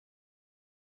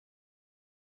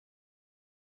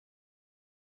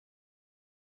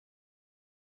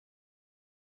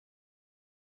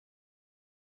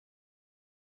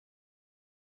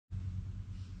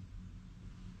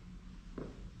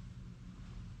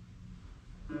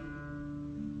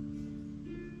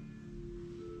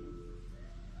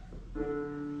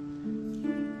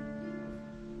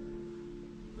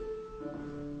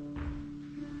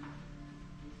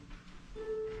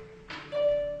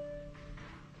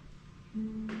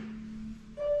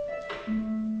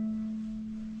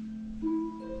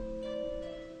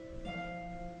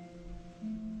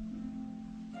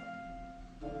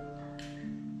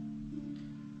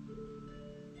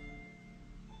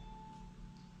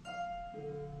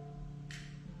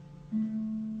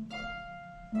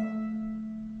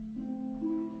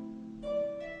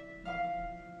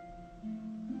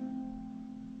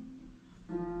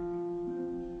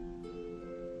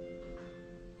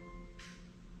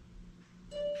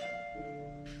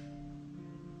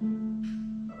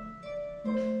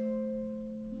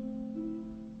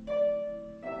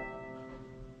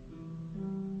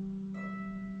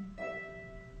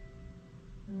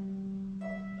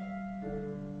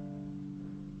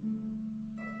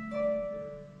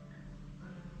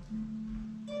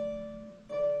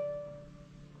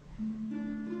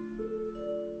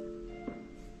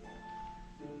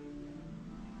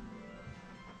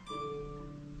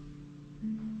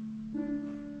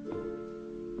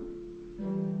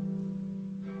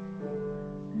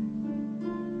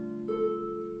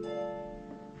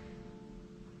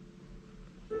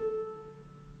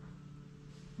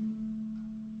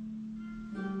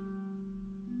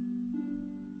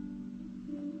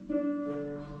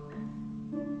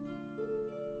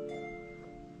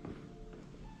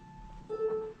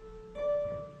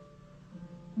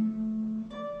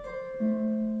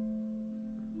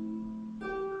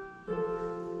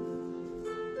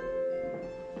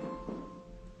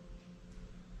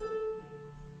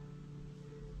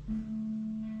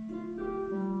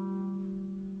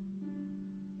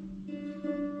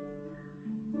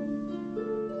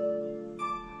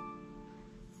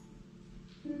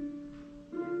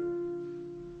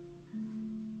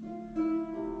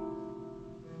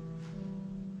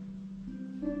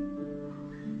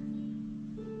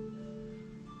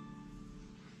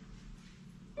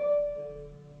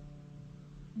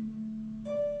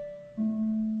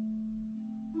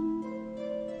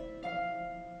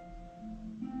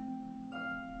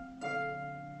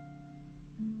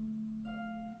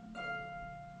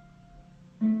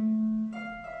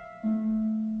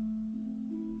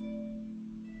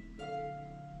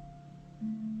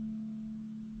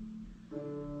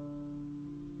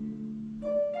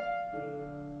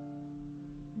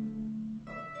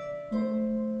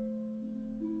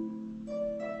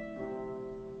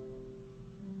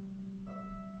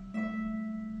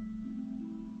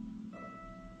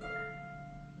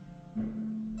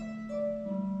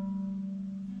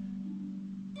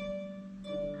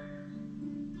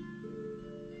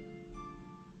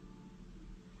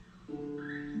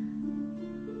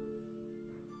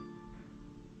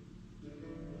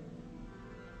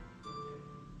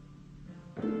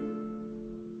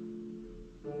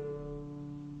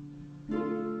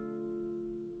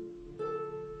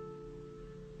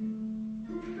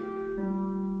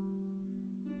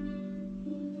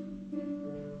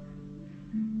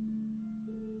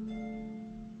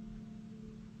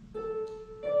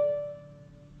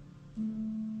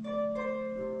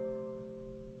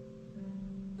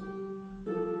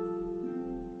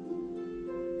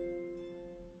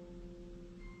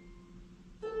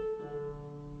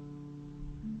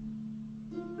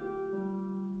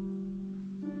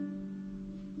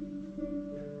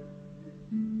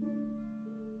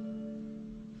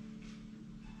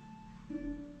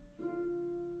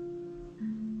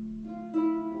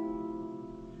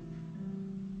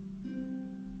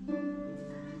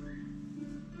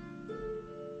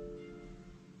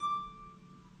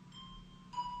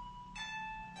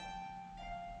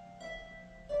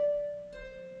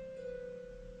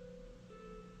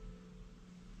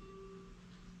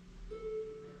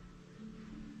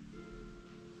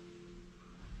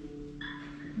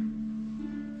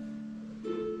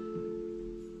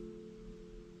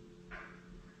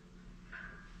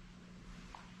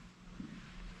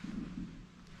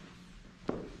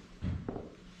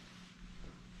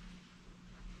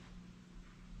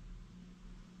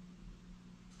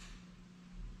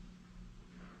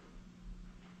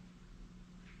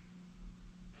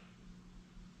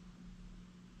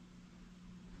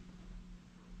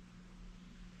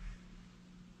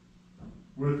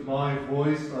With my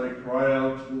voice I cry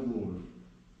out to the Lord.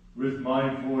 With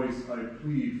my voice I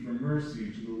plead for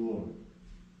mercy to the Lord.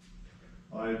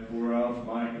 I pour out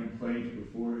my complaint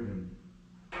before him.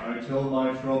 I tell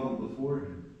my trouble before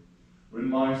him.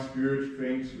 When my spirit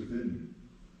faints within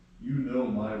me, you know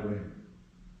my way.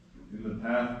 In the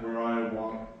path where I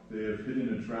walk, they have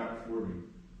hidden a trap for me.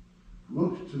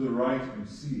 Look to the right and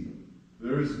see.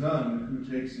 There is none who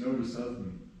takes notice of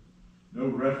me. No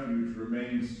refuge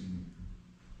remains to me.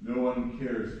 No one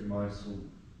cares for my soul.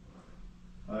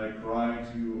 I cry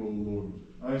to you, O Lord.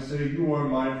 I say, you are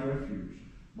my refuge,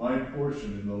 my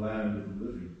portion in the land of the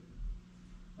living.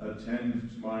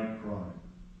 Attend to my cry,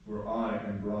 for I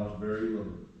am brought very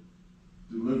low.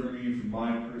 Deliver me from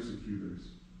my persecutors,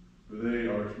 for they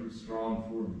are too strong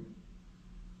for me.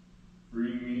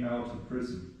 Bring me out of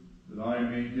prison, that I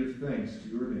may give thanks to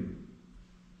your name.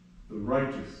 The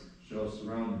righteous shall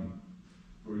surround me,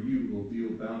 for you will deal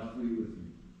bountifully with me.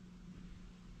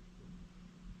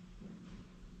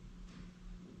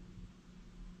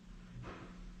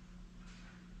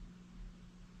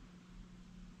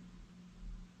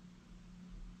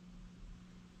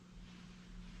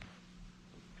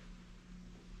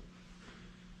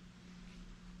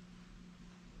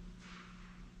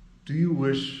 Do you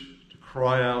wish to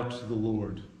cry out to the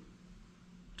Lord,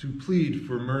 to plead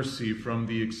for mercy from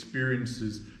the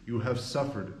experiences you have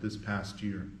suffered this past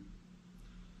year?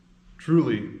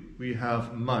 Truly, we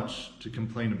have much to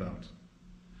complain about,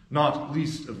 not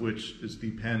least of which is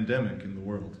the pandemic in the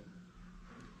world.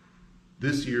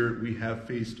 This year, we have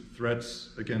faced threats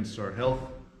against our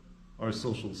health, our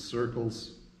social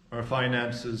circles, our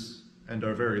finances, and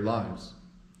our very lives.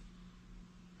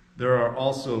 There are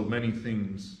also many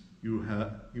things you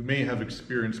may have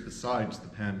experienced besides the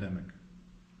pandemic.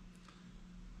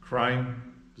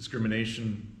 Crime,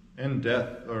 discrimination, and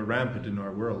death are rampant in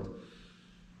our world.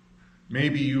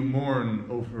 Maybe you mourn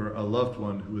over a loved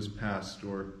one who has passed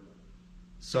or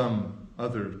some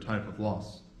other type of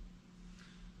loss.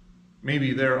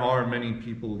 Maybe there are many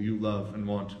people you love and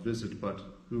want to visit, but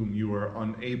whom you are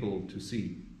unable to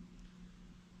see.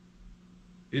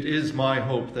 It is my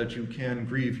hope that you can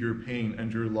grieve your pain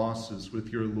and your losses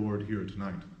with your Lord here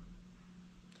tonight.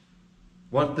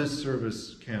 What this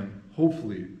service can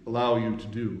hopefully allow you to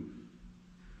do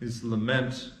is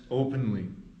lament openly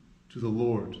to the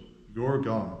Lord, your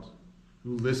God,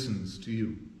 who listens to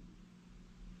you.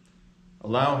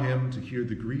 Allow him to hear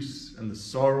the griefs and the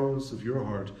sorrows of your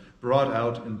heart brought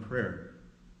out in prayer,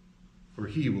 for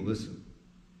he will listen.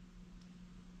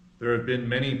 There have been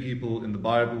many people in the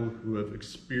Bible who have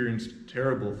experienced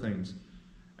terrible things,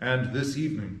 and this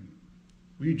evening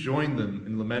we join them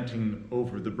in lamenting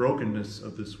over the brokenness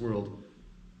of this world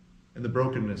and the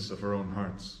brokenness of our own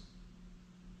hearts.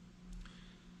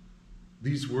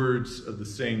 These words of the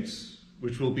saints,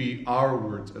 which will be our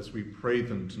words as we pray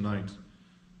them tonight,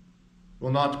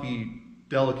 will not be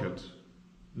delicate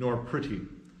nor pretty,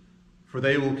 for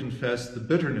they will confess the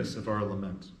bitterness of our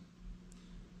lament.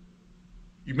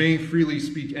 You may freely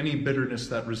speak any bitterness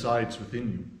that resides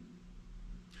within you,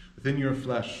 within your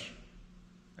flesh,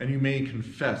 and you may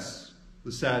confess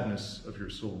the sadness of your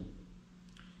soul.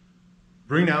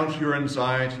 Bring out your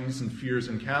anxieties and fears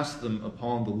and cast them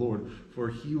upon the Lord, for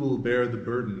he will bear the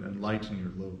burden and lighten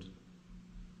your load.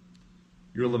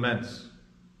 Your laments,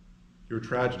 your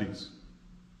tragedies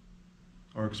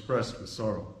are expressed with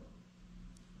sorrow.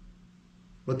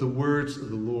 But the words of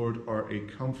the Lord are a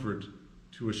comfort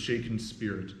to a shaken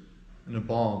spirit and a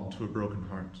balm to a broken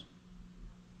heart.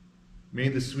 May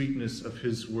the sweetness of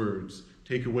his words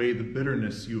take away the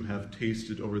bitterness you have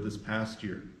tasted over this past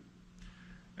year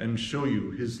and show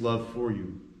you his love for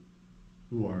you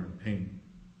who are in pain.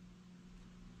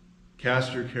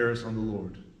 Cast your cares on the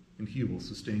Lord, and he will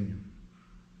sustain you.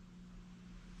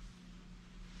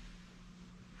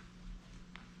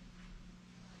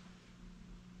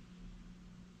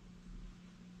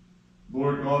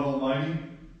 Lord God Almighty,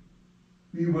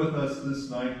 be with us this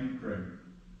night, we pray.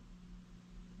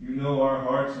 You know our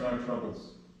hearts and our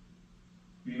troubles.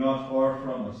 Be not far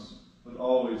from us, but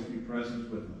always be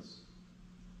present with us.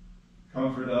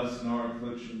 Comfort us in our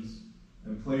afflictions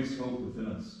and place hope within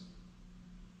us.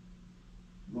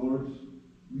 Lord,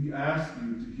 we ask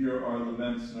you to hear our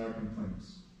laments and our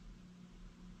complaints.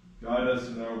 Guide us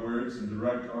in our words and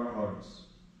direct our hearts,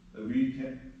 that we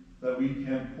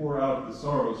can pour out the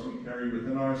sorrows we carry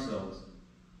within ourselves,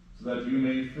 so that you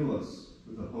may fill us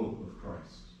with the hope of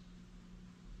Christ.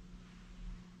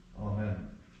 Amen.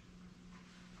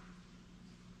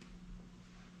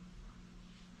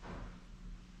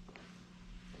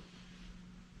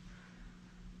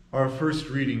 Our first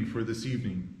reading for this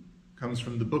evening comes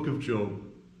from the book of Job,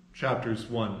 chapters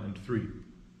 1 and 3.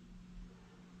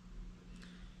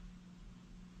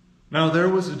 Now there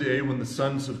was a day when the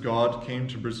sons of God came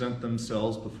to present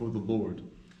themselves before the Lord,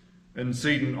 and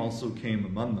Satan also came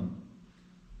among them.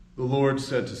 The Lord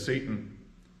said to Satan,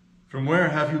 "From where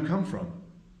have you come from?"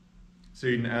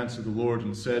 Satan answered the Lord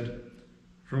and said,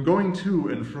 "From going to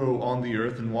and fro on the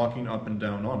earth and walking up and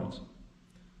down on it."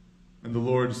 And the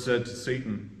Lord said to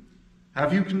Satan,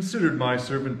 "Have you considered my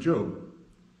servant Job,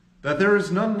 that there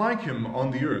is none like him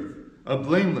on the earth, a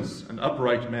blameless and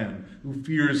upright man, who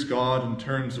fears God and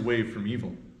turns away from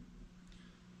evil?"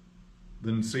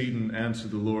 Then Satan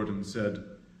answered the Lord and said,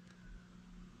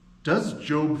 "Does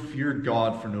Job fear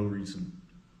God for no reason?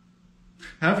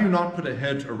 Have you not put a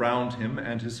hedge around him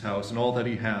and his house and all that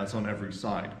he has on every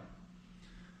side?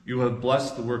 You have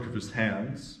blessed the work of his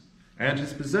hands, and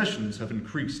his possessions have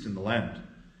increased in the land.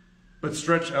 But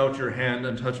stretch out your hand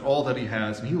and touch all that he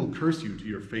has, and he will curse you to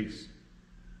your face."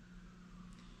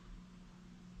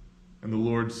 And the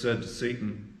Lord said to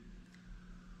Satan,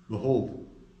 "Behold,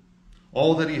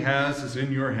 all that he has is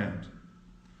in your hand.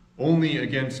 Only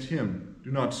against him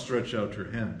do not stretch out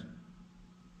your hand."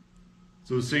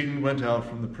 So Satan went out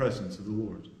from the presence of the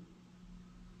Lord.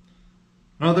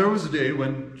 Now there was a day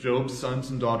when Job's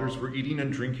sons and daughters were eating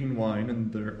and drinking wine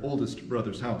in their oldest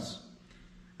brother's house.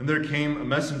 And there came a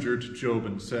messenger to Job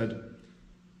and said,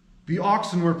 "The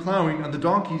oxen were plowing and the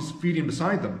donkeys feeding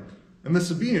beside them, and the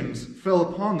Sabaeans fell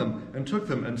upon them and took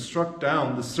them and struck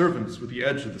down the servants with the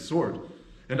edge of the sword.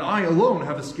 And I alone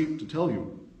have escaped to tell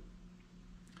you."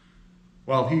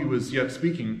 While he was yet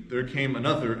speaking, there came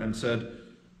another and said,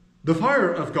 "The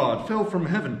fire of God fell from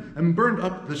heaven and burned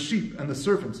up the sheep and the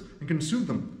servants and consumed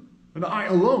them, and I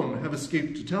alone have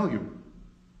escaped to tell you."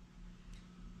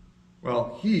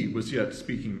 While he was yet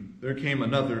speaking, there came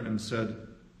another and said,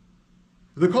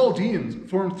 "The Chaldeans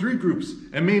formed 3 groups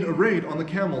and made a raid on the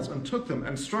camels and took them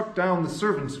and struck down the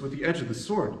servants with the edge of the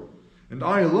sword, and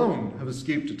I alone have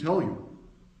escaped to tell you."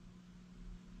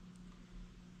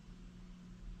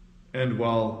 And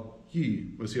while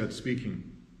he was yet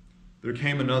speaking, there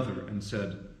came another and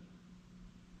said,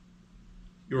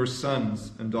 "Your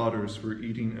sons and daughters were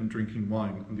eating and drinking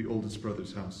wine in the oldest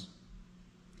brother's house.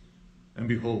 And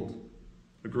behold,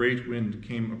 a great wind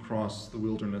came across the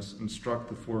wilderness and struck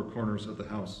the 4 corners of the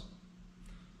house,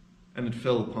 and it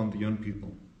fell upon the young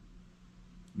people,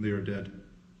 and they are dead.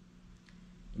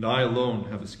 And I alone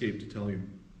have escaped to tell you."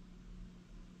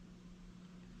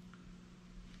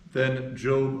 Then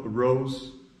Job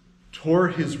arose, tore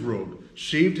his robe,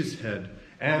 shaved his head,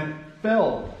 and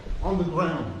fell on the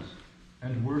ground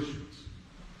and worshipped.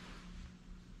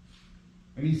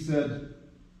 And he said,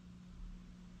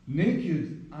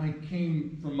 "Naked I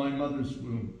came from my mother's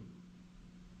womb,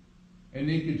 and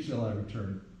naked shall I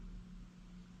return.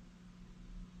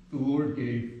 The Lord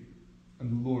gave,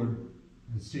 and the Lord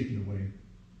has taken away.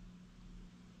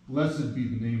 Blessed be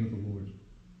the name of the Lord."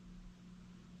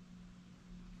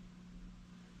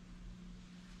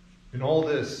 In all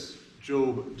this,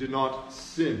 Job did not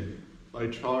sin by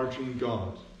charging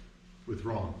God with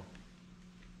wrong.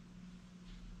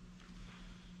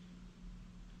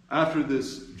 After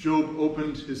this, Job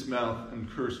opened his mouth and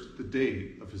cursed the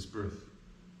day of his birth.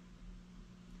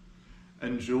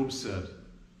 And Job said,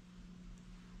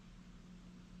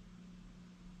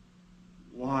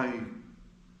 "Why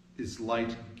is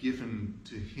light given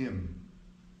to him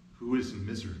who is in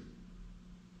misery,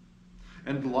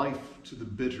 and life to the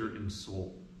bitter in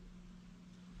soul,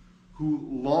 who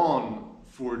long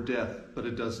for death, but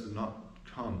it does not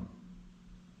come,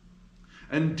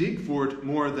 and dig for it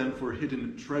more than for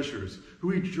hidden treasures, who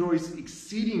rejoice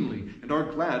exceedingly and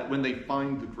are glad when they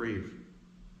find the grave?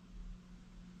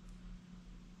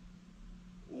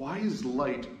 Why is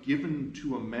light given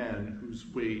to a man whose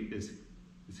way is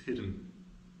hidden,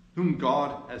 whom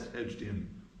God has hedged in?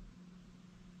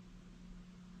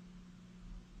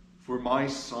 For my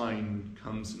sign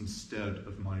comes instead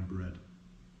of my bread,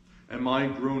 and my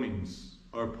groanings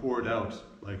are poured out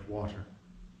like water.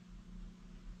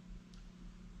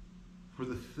 For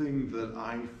the thing that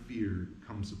I fear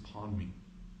comes upon me,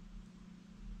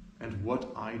 and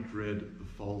what I dread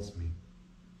befalls me.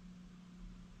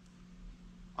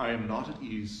 I am not at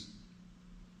ease,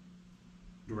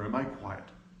 nor am I quiet.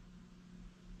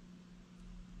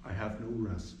 I have no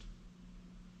rest,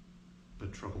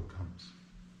 but trouble comes."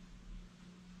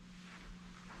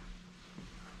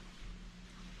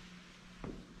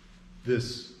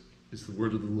 This is the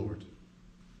word of the Lord.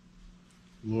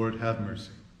 Lord, have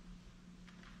mercy.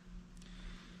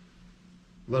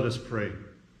 Let us pray.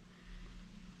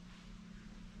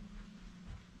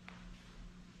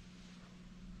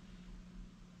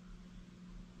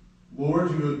 Lord,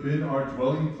 Lord, you have been our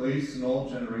dwelling place in all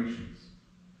generations.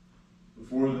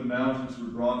 Before the mountains were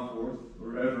brought forth,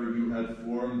 or ever you had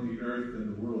formed the earth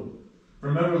and the world,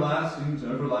 from everlasting to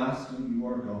everlasting you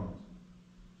are God.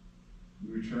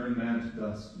 You return man to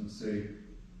dust and say,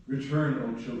 Return,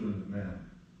 O children of man.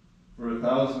 For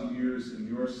 1,000 years in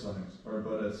your sight are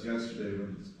but as yesterday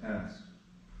when it is past,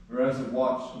 or as a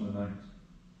watch in the night.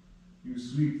 You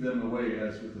sweep them away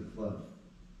as with a flood.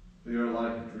 They are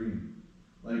like a dream,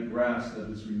 like grass that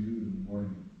is renewed in the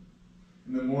morning.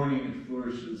 In the morning it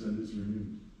flourishes and is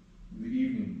renewed. In the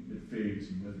evening it fades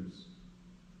and withers.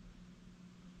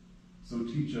 So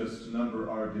teach us to number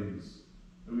our days,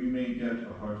 that we may get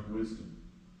a heart of wisdom.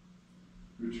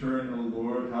 Return, O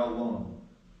Lord, how long?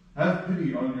 Have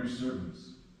pity on your servants.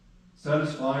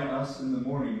 Satisfy us in the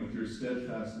morning with your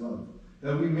steadfast love,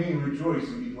 that we may rejoice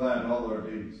and be glad all our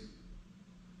days.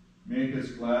 Make us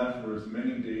glad for as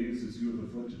many days as you have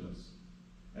afflicted us,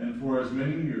 and for as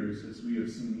many years as we have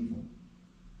seen evil.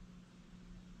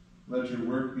 Let your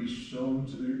work be shown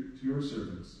to your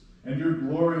servants, and your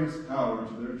glorious power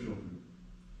to their children.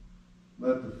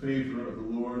 Let the favor of the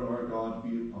Lord our God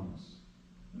be upon us,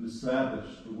 and establish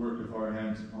the work of our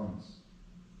hands upon us.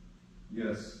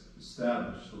 Yes,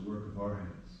 establish the work of our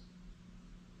hands.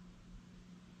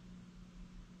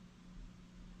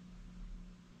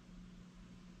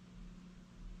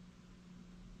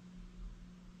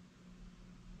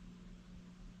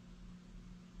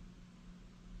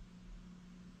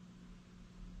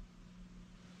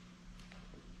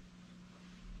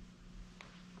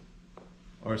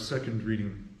 Our second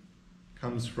reading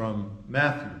comes from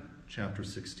Matthew chapter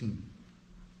 16.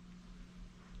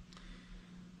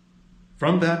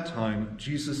 From that time,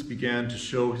 Jesus began to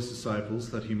show his disciples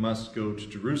that he must go to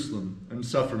Jerusalem and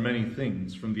suffer many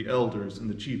things from the elders and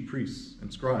the chief priests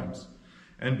and scribes,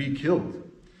 and be killed,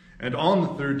 and on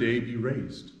the third day be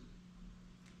raised.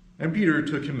 And Peter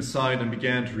took him aside and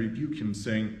began to rebuke him,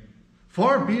 saying,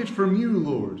 Far be it from you,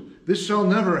 Lord, this shall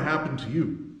never happen to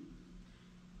you.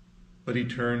 But he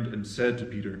turned and said to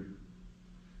Peter,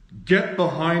 Get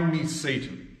behind me,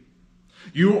 Satan.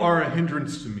 You are a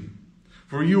hindrance to me,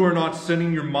 for you are not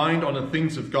setting your mind on the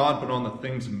things of God, but on the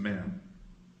things of man.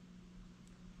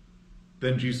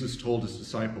 Then Jesus told his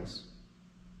disciples,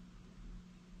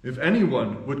 If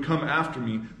anyone would come after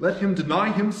me, let him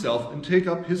deny himself and take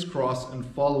up his cross and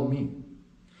follow me.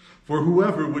 For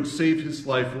whoever would save his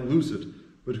life will lose it,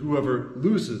 but whoever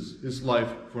loses his life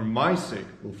for my sake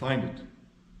will find it.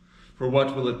 For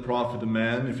what will it profit a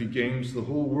man if he gains the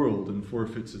whole world and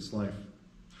forfeits his life?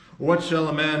 Or what shall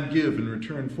a man give in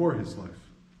return for his life?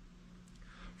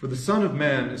 For the Son of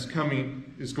Man is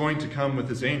going to come with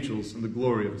his angels in the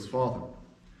glory of his Father,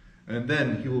 and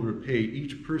then he will repay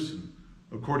each person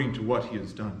according to what he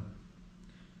has done.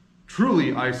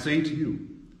 Truly, I say to you,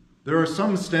 there are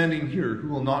some standing here who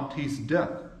will not taste death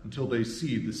until they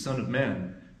see the Son of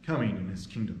Man coming in his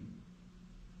kingdom.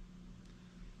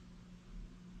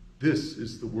 This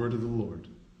is the word of the Lord.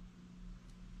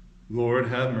 Lord,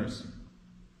 have mercy.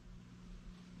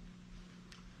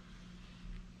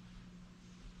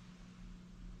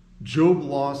 Job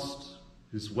lost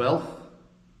his wealth,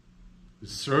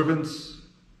 his servants,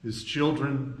 his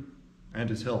children, and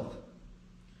his health.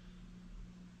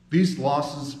 These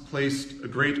losses placed a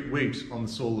great weight on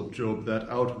the soul of Job that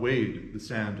outweighed the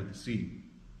sand of the sea.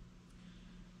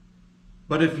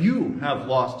 But if you have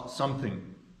lost something,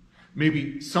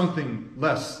 maybe something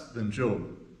less than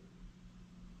Job,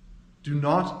 do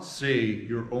not say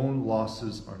your own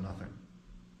losses are nothing.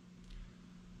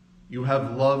 You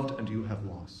have loved and you have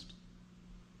lost.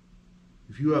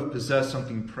 If you have possessed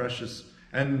something precious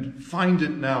and find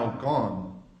it now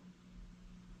gone,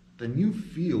 then you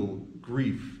feel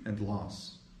grief and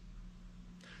loss.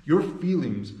 Your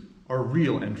feelings are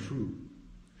real and true.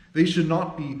 They should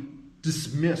not be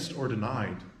dismissed or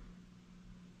denied.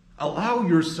 Allow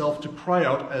yourself to cry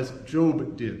out as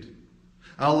Job did.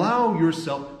 Allow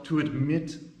yourself to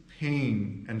admit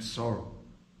pain and sorrow.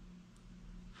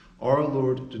 Our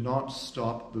Lord did not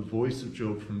stop the voice of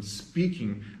Job from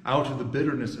speaking out of the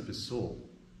bitterness of his soul.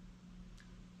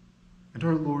 And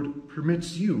our Lord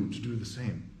permits you to do the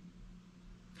same.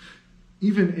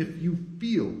 Even if you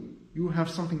feel you have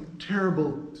something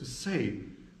terrible to say,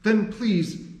 then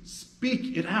please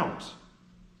speak it out.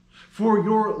 For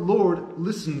your Lord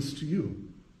listens to you.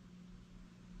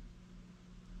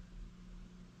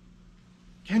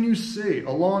 Can you say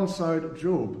alongside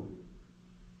Job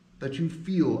that you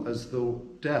feel as though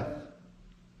death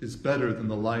is better than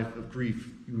the life of grief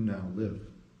you now live?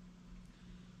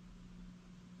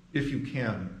 If you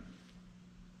can,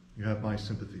 you have my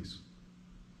sympathies.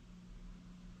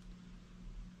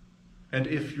 And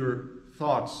if your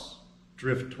thoughts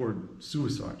drift toward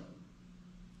suicide,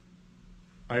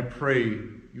 I pray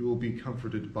you will be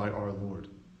comforted by our Lord.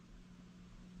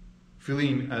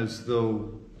 Feeling as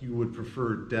though you would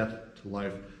prefer death to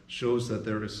life shows that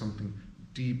there is something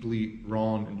deeply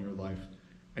wrong in your life,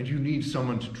 and you need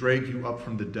someone to drag you up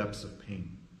from the depths of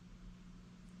pain.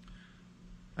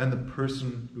 And the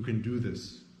person who can do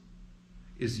this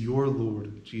is your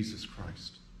Lord Jesus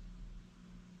Christ.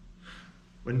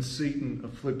 When Satan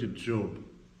afflicted Job,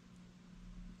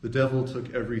 the devil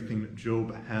took everything that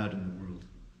Job had in the world.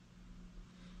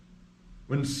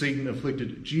 When Satan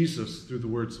afflicted Jesus through the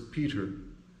words of Peter,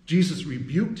 Jesus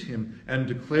rebuked him and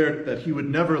declared that he would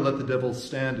never let the devil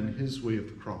stand in his way of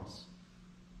the cross.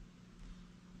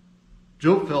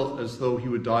 Job felt as though he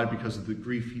would die because of the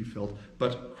grief he felt,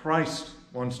 but Christ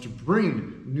wants to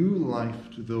bring new life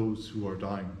to those who are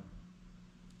dying.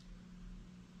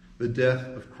 The death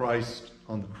of Christ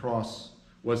on the cross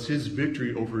was his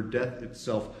victory over death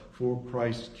itself, for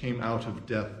Christ came out of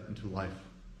death into life.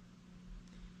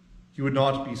 He would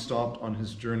not be stopped on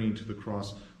his journey to the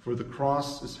cross, for the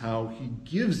cross is how he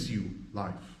gives you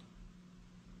life.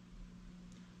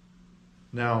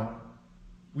 Now,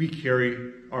 we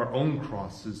carry our own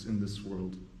crosses in this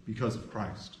world because of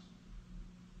Christ.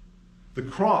 The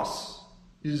cross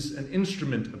is an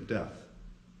instrument of death,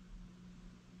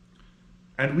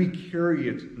 and we carry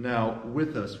it now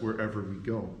with us wherever we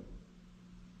go.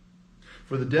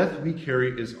 For the death we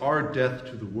carry is our death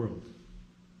to the world,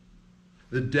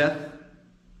 the death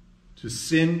to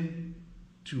sin,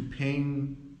 to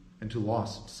pain, and to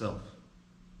loss itself.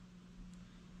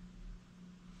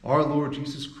 Our Lord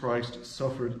Jesus Christ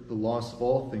suffered the loss of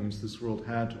all things this world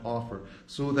had to offer,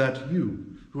 so that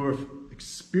you, who have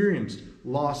experienced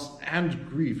loss and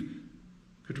grief,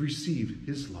 could receive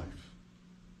his life.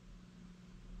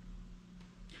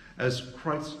 As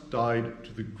Christ died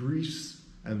to the griefs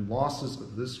and losses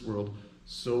of this world,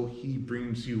 so he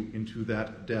brings you into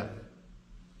that death,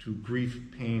 to grief,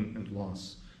 pain, and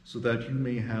loss, so that you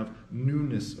may have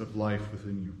newness of life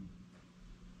within you.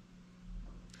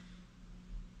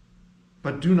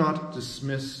 But do not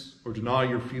dismiss or deny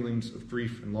your feelings of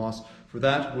grief and loss, for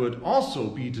that would also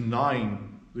be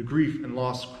denying the grief and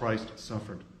loss Christ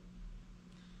suffered.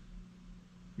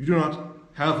 You do not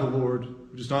have a Lord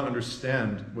who does not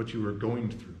understand what you are going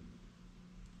through.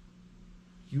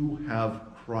 You have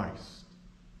Christ,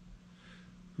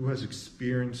 who has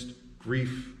experienced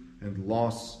grief and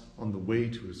loss on the way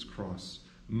to his cross,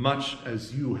 much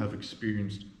as you have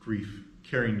experienced grief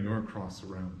carrying your cross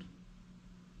around.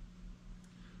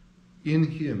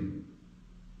 In him,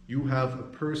 you have a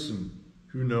person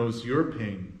who knows your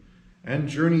pain and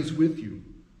journeys with you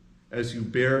as you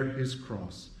bear his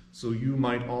cross, so you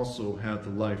might also have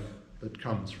the life that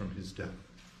comes from his death.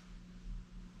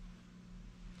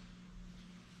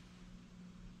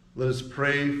 Let us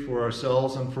pray for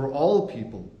ourselves and for all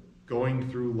people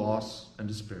going through loss and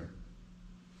despair.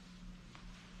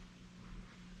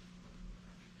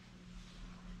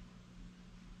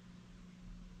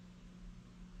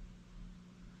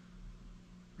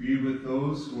 Be with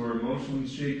those who are emotionally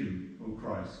shaken, O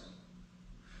Christ.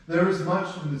 There is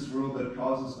much in this world that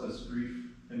causes us grief,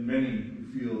 and many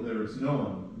who feel there is no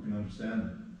one who can understand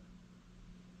them.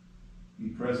 Be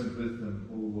present with them,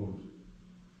 O Lord,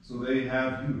 so they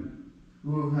have you,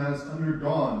 who has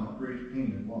undergone great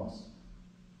pain and loss,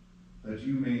 that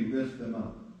you may lift them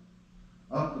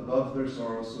up above their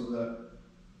sorrow, so that,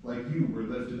 like you, were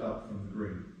lifted up from the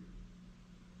grave.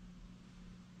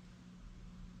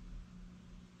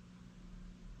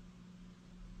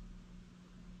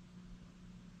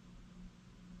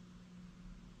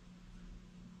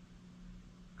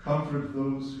 Comfort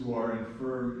those who are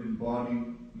infirm in body,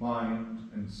 mind,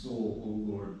 and soul,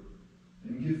 O Lord,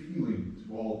 and give healing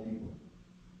to all people.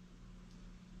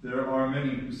 There are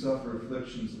many who suffer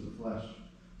afflictions of the flesh,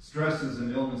 stresses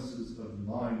and illnesses of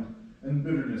the mind, and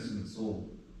bitterness in the soul.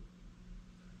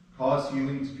 Cause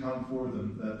healing to come for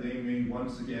them, that they may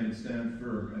once again stand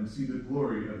firm and see the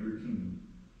glory of your kingdom,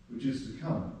 which is to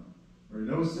come, where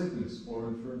no sickness or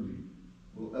infirmity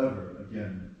will ever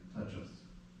again touch us.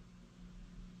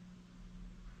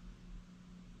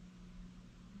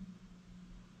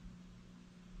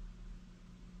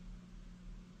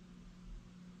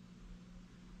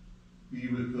 Be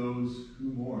with those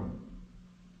who mourn,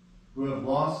 who have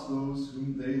lost those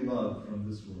whom they love from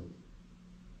this world.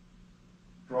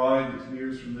 Dry the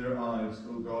tears from their eyes,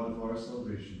 O God of our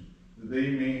salvation, that they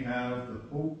may have the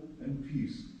hope and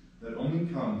peace that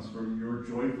only comes from your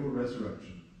joyful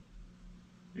resurrection.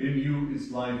 In you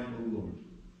is life, O Lord.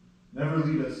 Never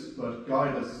lead us, but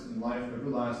guide us in life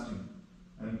everlasting,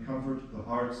 and comfort the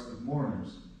hearts of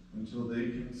mourners until they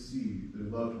can see their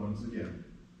loved ones again,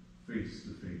 face to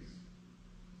face.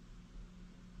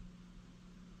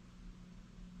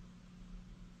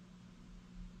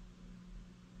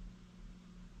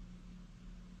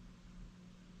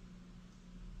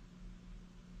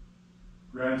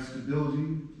 Grant stability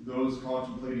to those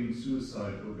contemplating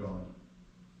suicide, O God.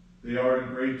 They are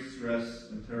in great stress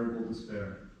and terrible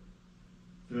despair.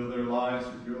 Fill their lives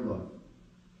with your love.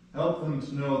 Help them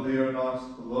to know they are not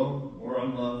alone or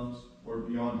unloved or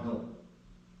beyond help.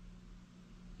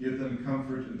 Give them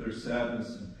comfort in their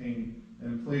sadness and pain,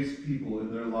 and place people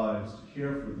in their lives to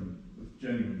care for them with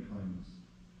genuine kindness.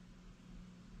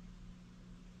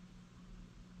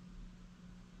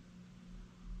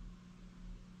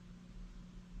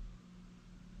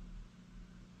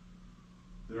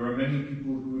 There are many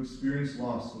people who experience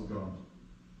loss, O God.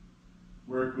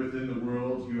 Work within the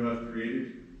world you have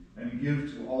created, and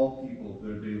give to all people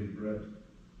their daily bread.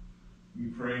 We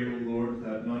pray, O Lord,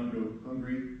 that none go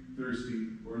hungry, thirsty,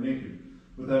 or naked,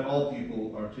 but that all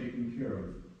people are taken care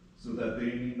of, so that they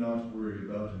need not worry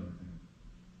about anything.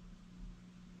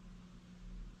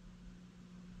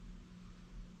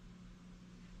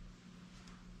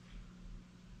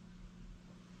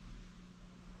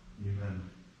 Amen.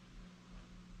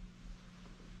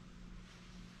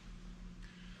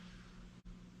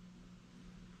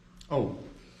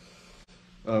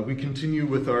 We continue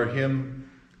with our hymn,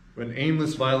 When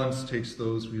Aimless Violence Takes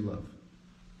Those We Love.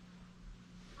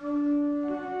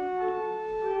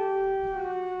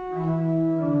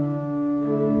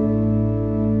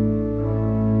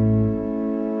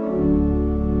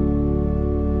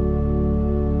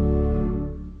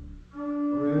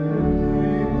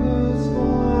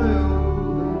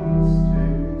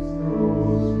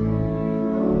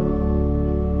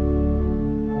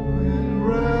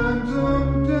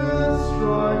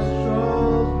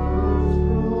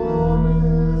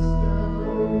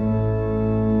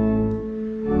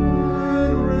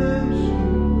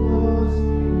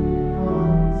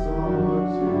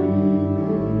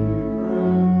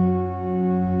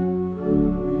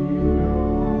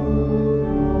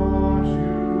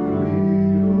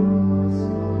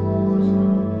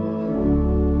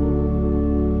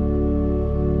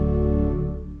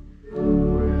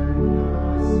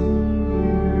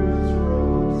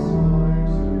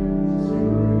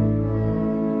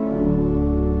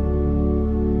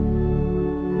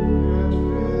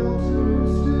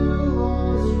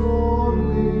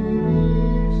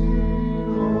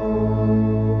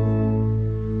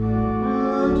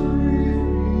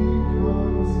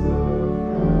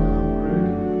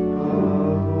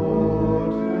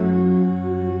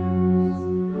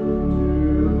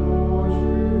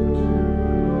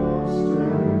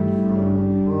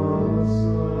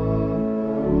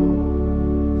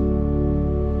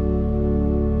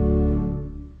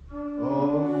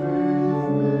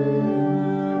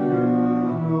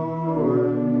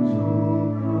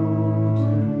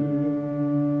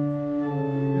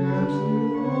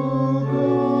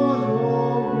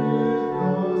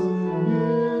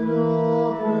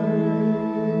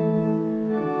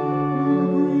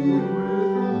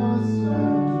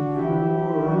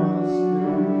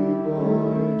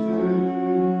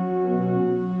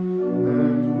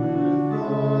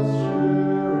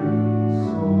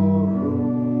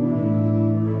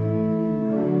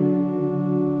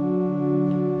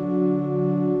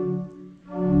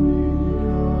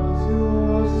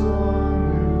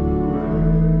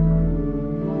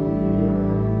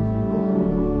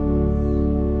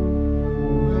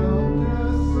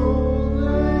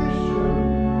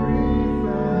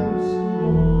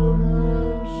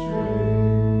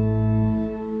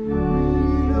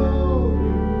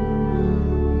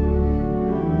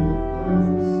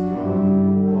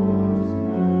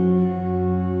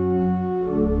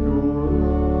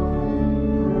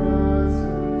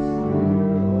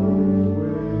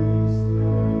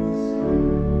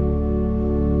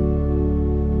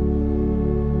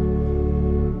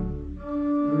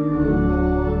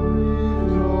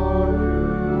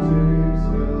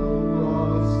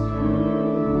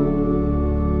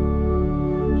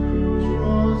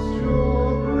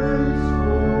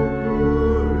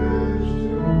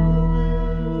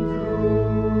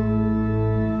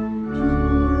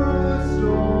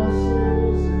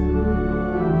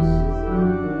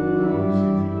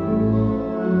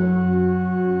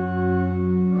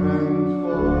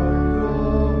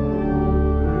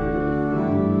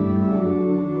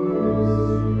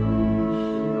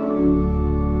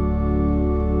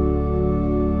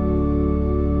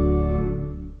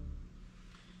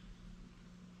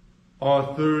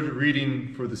 Our third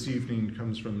reading for this evening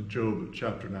comes from Job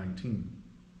chapter 19.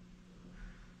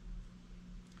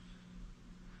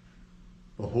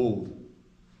 Behold,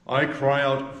 I cry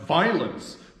out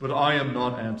violence, but I am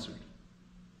not answered.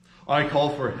 I call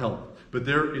for help, but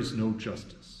there is no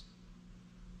justice.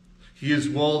 He has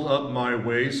walled up my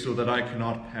way so that I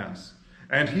cannot pass,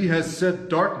 and he has set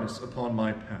darkness upon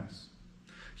my paths.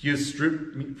 He has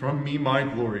stripped from me my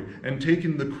glory and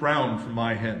taken the crown from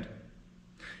my head.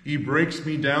 He breaks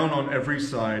me down on every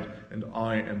side, and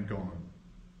I am gone.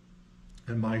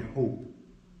 And my hope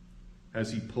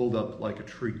has he pulled up like a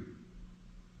tree.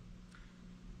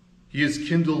 He has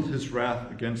kindled his wrath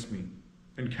against me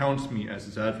and counts me as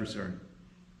his adversary.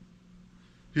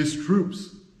 His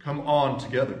troops come on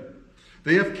together.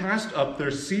 They have cast up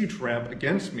their siege ramp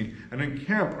against me and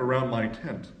encamp around my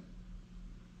tent.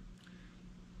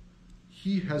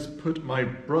 He has put my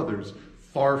brothers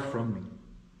far from me,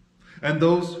 and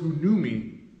those who knew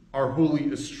me are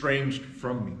wholly estranged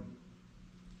from me.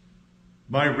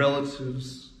 My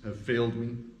relatives have failed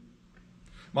me.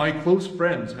 My close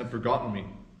friends have forgotten me.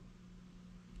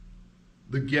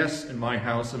 The guests in my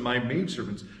house and my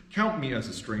maidservants count me as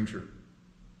a stranger.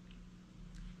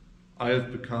 I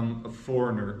have become a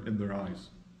foreigner in their eyes.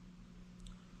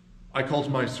 I call to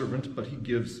my servant, but he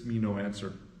gives me no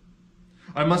answer.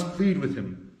 I must plead with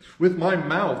him, with my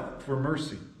mouth, for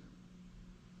mercy.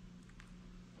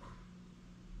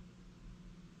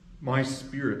 My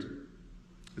spirit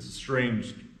is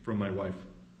estranged from my wife,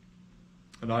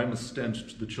 and I am a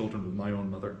stench to the children of my own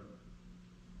mother.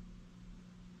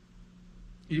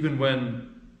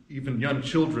 Even young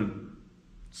children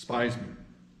despise me.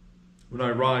 When I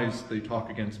rise, they talk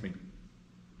against me.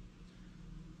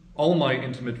 All my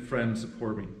intimate friends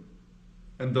abhor me,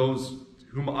 and those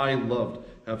whom I loved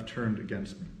have turned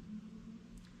against me.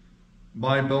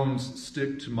 My bones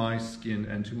stick to my skin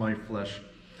and to my flesh,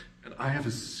 and I have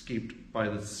escaped by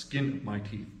the skin of my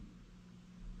teeth.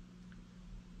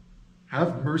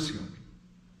 Have mercy on me.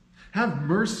 Have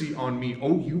mercy on me,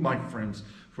 O you, my friends,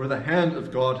 for the hand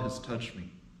of God has touched me.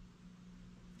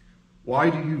 Why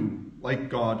do you, like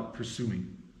God, pursue me?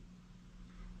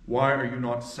 Why are you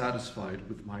not satisfied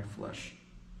with my flesh?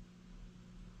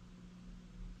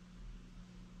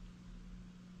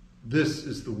 This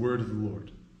is the word of the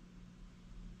Lord.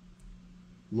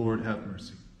 Lord, have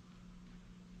mercy.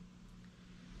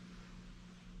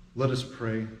 Let us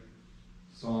pray.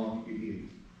 Psalm 88.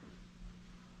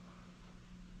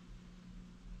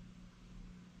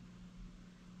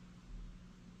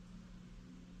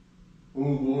 O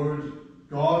Lord,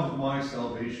 God of my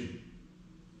salvation,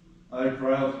 I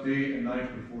cry out day and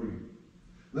night before you.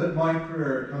 Let my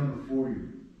prayer come before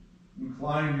you.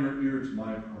 Incline your ear to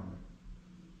my cry.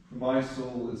 For my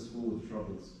soul is full of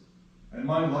troubles, and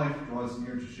my life draws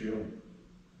near to Sheol.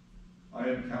 I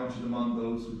am counted among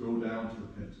those who go down to the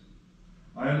pit.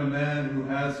 I am a man who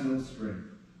has no strength,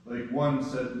 like one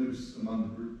set loose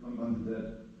among the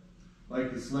dead,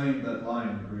 like the slain that lie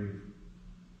in the grave,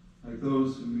 like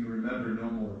those whom you remember no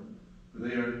more, for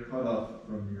they are cut off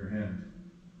from your hand.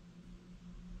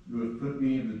 You have put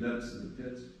me in the depths of the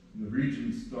pit, in the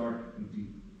regions dark and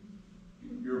deep.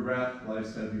 Your wrath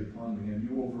lies heavy upon me, and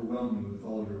you overwhelm me with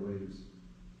all your waves.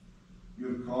 You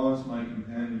have caused my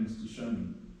companions to shun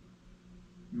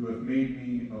me. You have made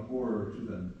me a horror to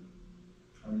them.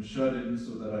 I am shut in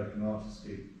so that I cannot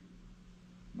escape.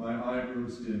 My eye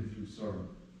grows dim through sorrow.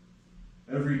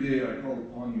 Every day I call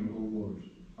upon you, O Lord.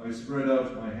 I spread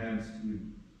out my hands to you.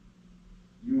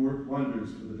 You work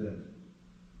wonders for the dead.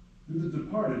 Do the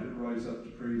departed rise up to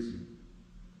praise you?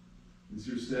 Is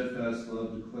your steadfast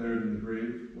love declared in the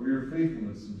grave, or your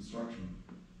faithfulness in destruction?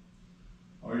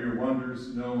 Are your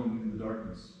wonders known in the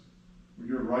darkness, or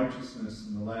your righteousness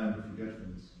in the land of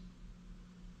forgetfulness?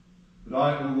 But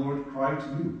I, O Lord, cry to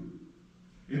you.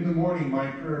 In the morning my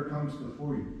prayer comes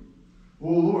before you. O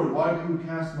Lord, why do you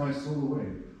cast my soul away?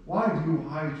 Why do you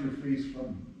hide your face from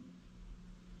me?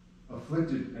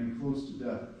 Afflicted and close to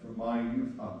death from my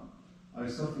youth up, I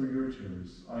suffer your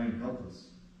terrors. I am helpless.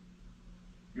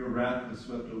 Your wrath has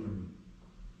swept over me.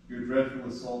 Your dreadful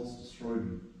assaults destroy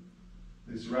me.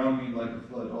 They surround me like a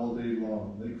flood all day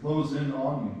long. They close in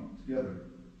on me together.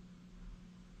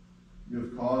 You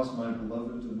have caused my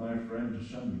beloved and my friend to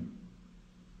shun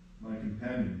me. My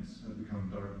companions have become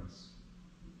darkness.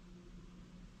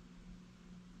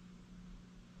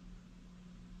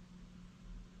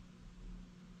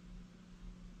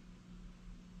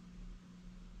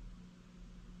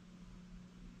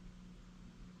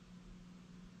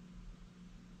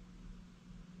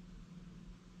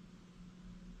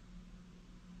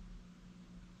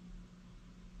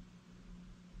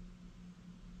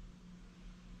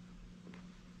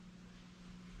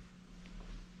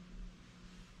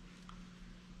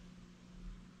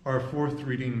 Our fourth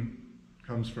reading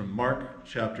comes from Mark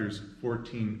chapters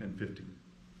 14 and 15.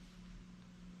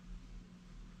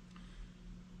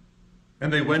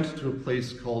 And they went to a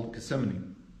place called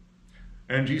Gethsemane.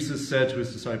 And Jesus said to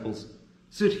his disciples,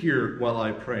 "Sit here while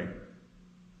I pray."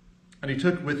 And he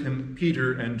took with him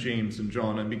Peter and James and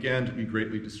John and began to be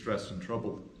greatly distressed and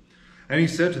troubled. And he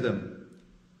said to them,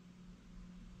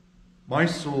 "My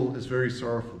soul is very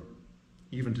sorrowful,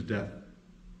 even to death.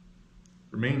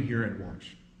 Remain here and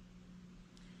watch."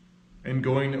 And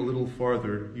going a little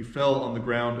farther, he fell on the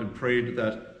ground and prayed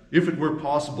that, if it were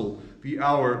possible, the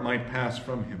hour might pass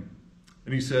from him.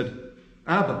 And he said,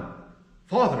 "Abba,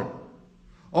 Father,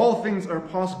 all things are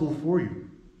possible for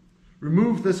you.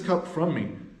 Remove this cup from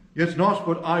me, yet not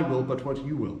what I will, but what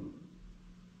you will."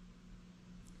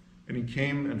 And he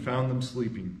came and found them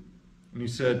sleeping. And he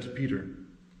said to Peter,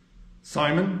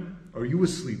 "Simon, are you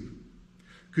asleep?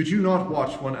 Could you not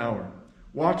watch 1 hour?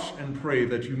 Watch and pray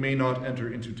that you may not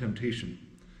enter into temptation.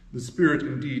 The spirit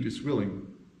indeed is willing,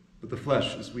 but the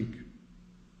flesh is weak."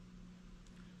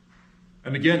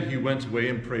 And again he went away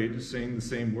and prayed, saying the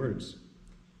same words.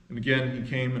 And again he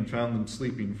came and found them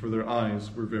sleeping, for their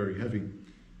eyes were very heavy,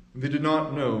 and they did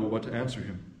not know what to answer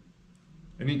him.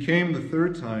 And he came the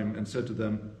third time and said to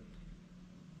them,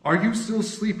 "Are you still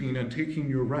sleeping and taking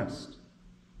your rest?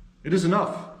 It is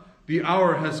enough. The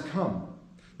hour has come.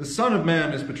 The Son of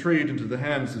Man is betrayed into the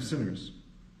hands of sinners.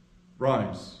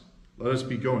 Rise, let us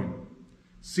be going.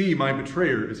 See, my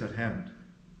betrayer is at hand."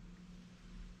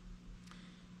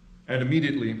 And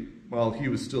immediately, while he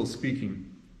was still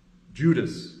speaking,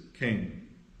 Judas came,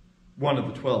 one of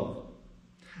the 12,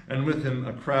 and with him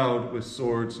a crowd with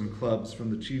swords and clubs from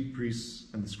the chief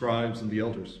priests and the scribes and the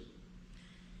elders.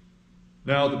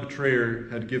 Now the betrayer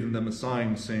had given them a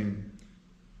sign, saying,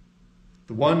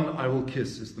 "The one I will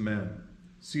kiss is the man.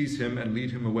 Seize him and lead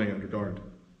him away under guard."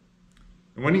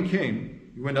 And when he came,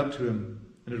 he went up to him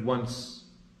and at once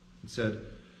said,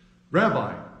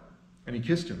 "Rabbi," and he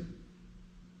kissed him.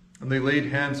 And they laid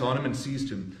hands on him and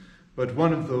seized him. But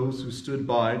one of those who stood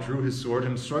by drew his sword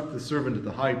and struck the servant of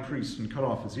the high priest and cut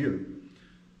off his ear.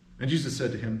 And Jesus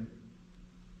said to him,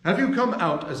 "Have you come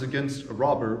out as against a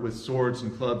robber with swords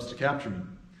and clubs to capture me?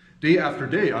 Day after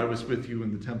day I was with you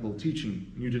in the temple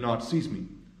teaching, and you did not seize me.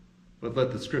 But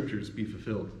let the scriptures be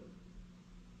fulfilled."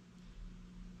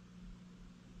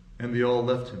 And they all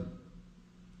left him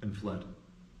and fled.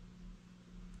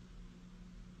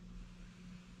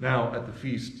 Now at the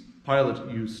feast,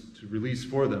 Pilate used to release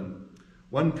for them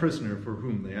one prisoner for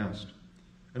whom they asked.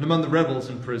 And among the rebels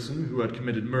in prison who had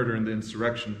committed murder in the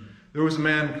insurrection, there was a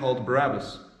man called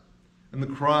Barabbas. And the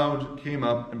crowd came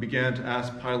up and began to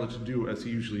ask Pilate to do as he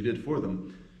usually did for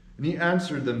them. And he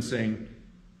answered them, saying,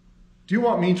 "Do you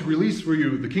want me to release for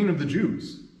you the King of the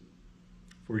Jews?"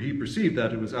 For he perceived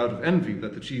that it was out of envy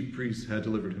that the chief priests had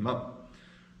delivered him up.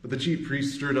 But the chief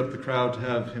priests stirred up the crowd to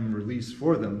have him release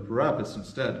for them Barabbas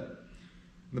instead.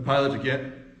 And the Pilate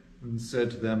again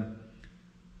said to them,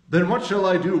 "Then what shall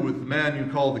I do with the man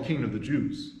you call the King of the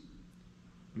Jews?"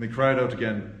 And they cried out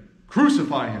again,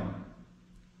 "Crucify him!"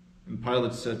 And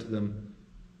Pilate said to them,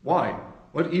 "Why?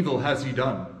 What evil has he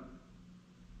done?"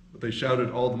 But they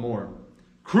shouted all the more,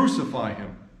 "Crucify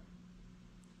him!"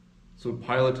 So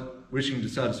Pilate, wishing to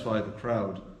satisfy the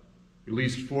crowd,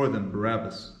 released for them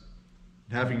Barabbas,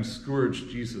 and having scourged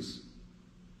Jesus,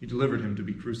 he delivered him to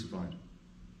be crucified.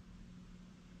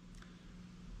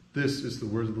 This is the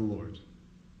word of the Lord.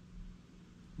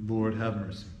 Lord, have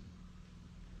mercy.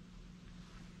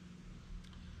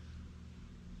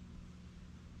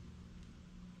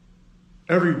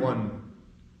 Everyone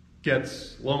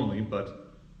gets lonely,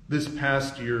 but this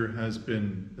past year has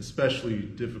been especially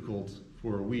difficult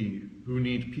for we who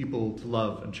need people to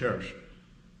love and cherish,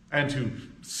 and to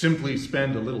simply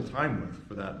spend a little time with,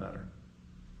 for that matter.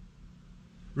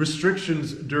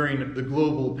 Restrictions during the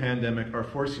global pandemic are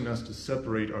forcing us to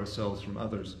separate ourselves from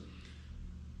others.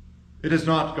 It has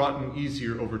not gotten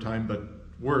easier over time,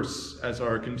 but worse as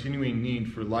our continuing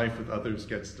need for life with others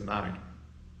gets denied.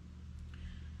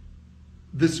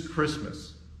 This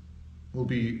Christmas will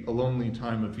be a lonely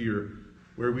time of year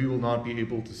where we will not be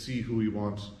able to see who we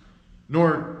want,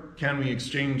 nor can we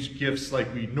exchange gifts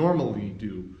like we normally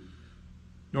do,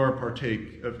 nor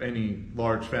partake of any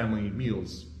large family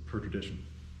meals per tradition.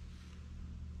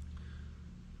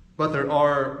 But there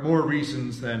are more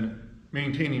reasons than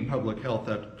maintaining public health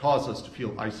that cause us to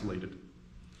feel isolated.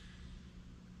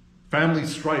 Family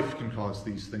strife can cause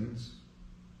these things,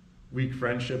 weak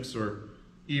friendships, or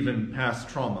even past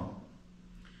trauma.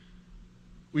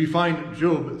 We find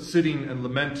Job sitting and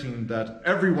lamenting that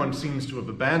everyone seems to have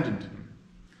abandoned him.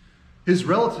 His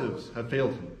relatives have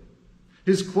failed him.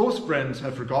 His close friends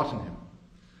have forgotten him.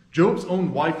 Job's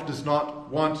own wife does not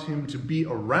want him to be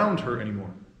around her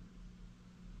anymore.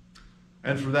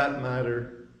 And for that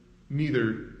matter,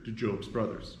 neither do Job's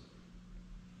brothers.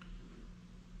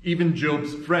 Even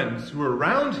Job's friends, who are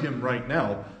around him right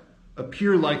now,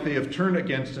 appear like they have turned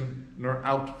against him and are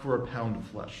out for a pound of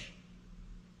flesh.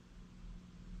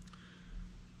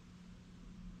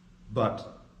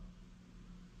 But,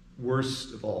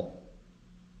 worst of all,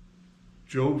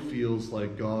 Job feels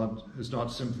like God has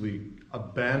not simply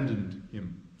abandoned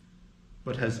him,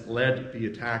 but has led the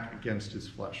attack against his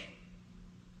flesh.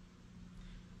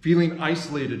 Feeling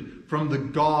isolated from the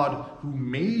God who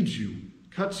made you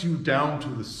cuts you down to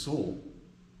the soul.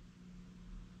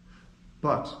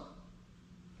 But,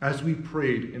 as we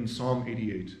prayed in Psalm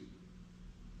 88,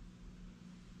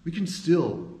 we can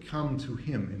still come to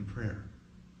him in prayer.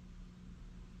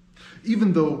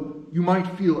 Even though you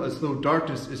might feel as though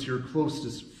darkness is your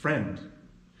closest friend,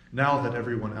 now that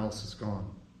everyone else is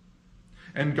gone,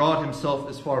 and God himself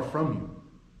is far from you,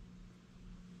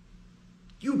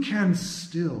 you can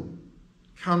still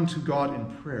come to God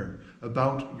in prayer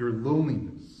about your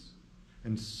loneliness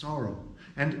and sorrow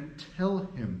and tell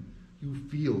him you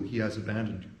feel he has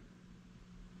abandoned you.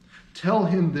 Tell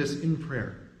him this in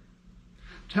prayer.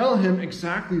 Tell him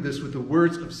exactly this with the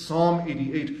words of Psalm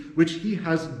 88, which he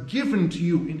has given to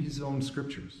you in his own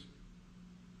scriptures.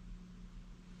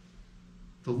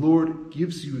 The Lord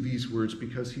gives you these words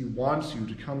because he wants you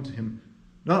to come to him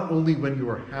not only when you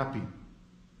are happy,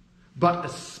 but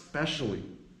especially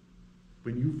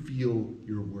when you feel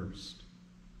your worst.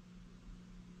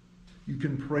 You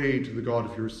can pray to the God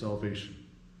of your salvation,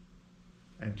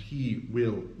 and he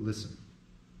will listen.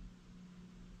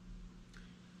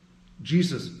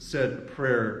 Jesus said a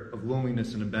prayer of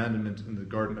loneliness and abandonment in the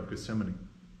Garden of Gethsemane.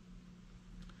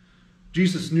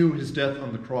 Jesus knew his death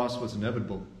on the cross was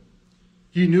inevitable.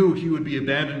 He knew he would be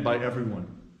abandoned by everyone.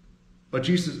 But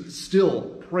Jesus still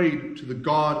prayed to the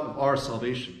God of our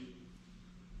salvation.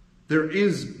 There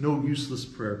is no useless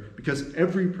prayer, because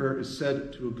every prayer is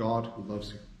said to a God who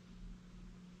loves you.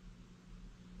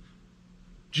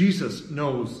 Jesus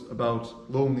knows about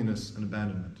loneliness and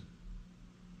abandonment.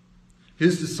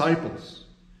 His disciples,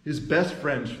 his best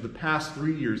friends for the past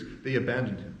 3 years, they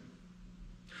abandoned him.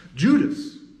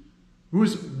 Judas, who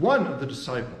is one of the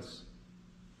disciples,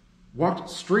 walked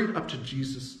straight up to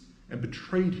Jesus and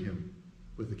betrayed him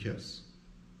with a kiss.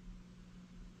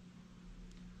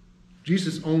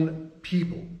 Jesus' own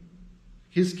people,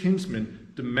 his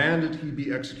kinsmen, demanded he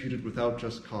be executed without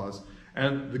just cause,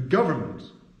 and the government,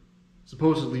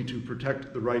 supposedly to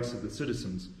protect the rights of the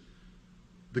citizens,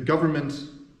 the government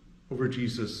over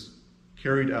Jesus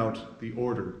carried out the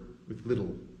order with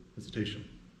little hesitation.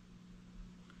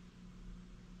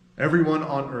 Everyone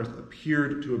on earth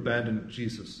appeared to abandon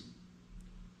Jesus,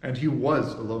 and he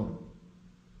was alone.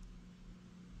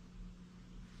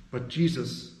 But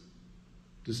Jesus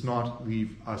does not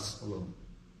leave us alone.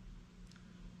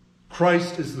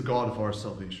 Christ is the God of our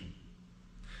salvation.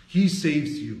 He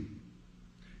saves you.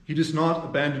 He does not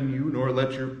abandon you, nor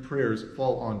let your prayers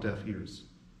fall on deaf ears.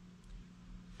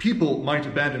 People might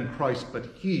abandon Christ, but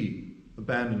he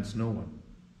abandons no one.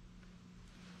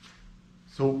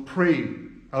 So pray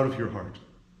out of your heart,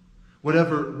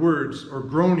 whatever words or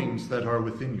groanings that are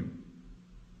within you.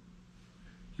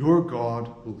 Your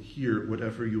God will hear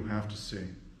whatever you have to say,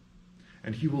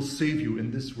 and he will save you in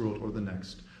this world or the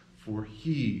next, for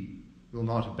he will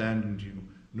not abandon you,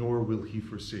 nor will he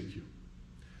forsake you.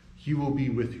 He will be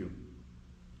with you,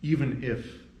 even if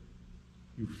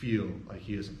you feel like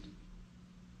he isn't.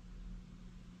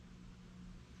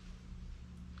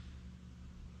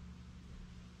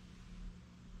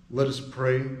 Let us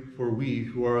pray for we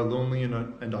who are lonely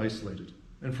and isolated,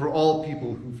 and for all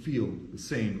people who feel the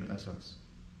same as us.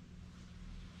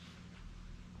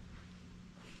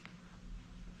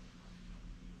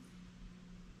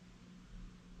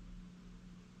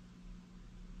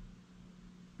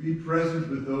 Be present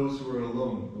with those who are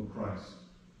alone, O Christ.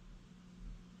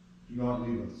 Do not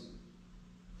leave us.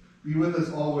 Be with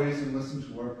us always and listen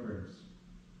to our prayers.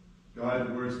 Guide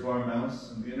the words of our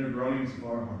mouths and the inner groanings of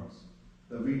our hearts,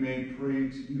 that we may pray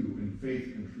to you in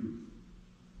faith and truth.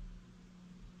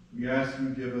 We ask you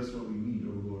to give us what we need,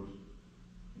 O Lord,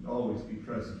 and always be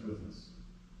present with us.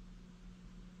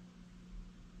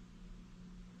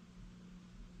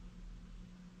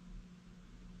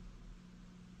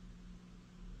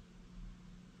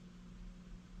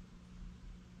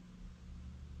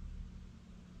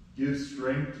 Give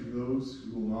strength to those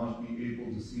who will not be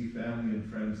able to see family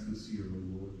and friends this year,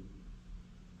 O Lord.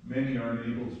 Many are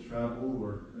unable to travel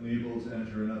or unable to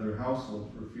enter another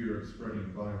household for fear of spreading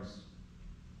the virus.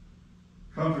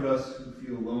 Comfort us who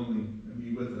feel lonely and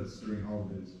be with us during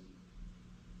holidays.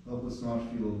 Help us not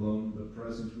feel alone, but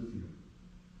present with you.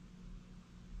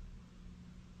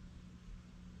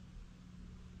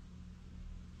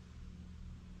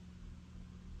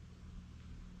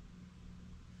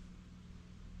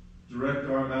 Direct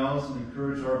our mouths and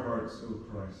encourage our hearts, O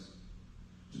Christ,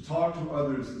 to talk to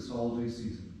others this holiday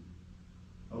season.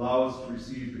 Allow us to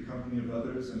receive the company of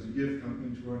others and to give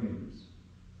company to our neighbors.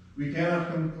 We cannot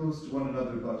come close to one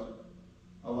another, but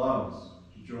allow us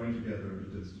to join together at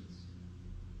a distance.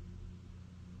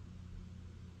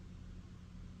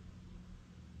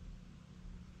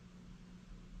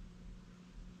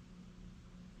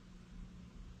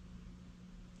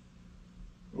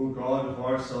 O God of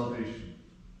our salvation,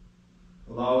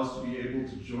 allow us to be able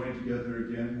to join together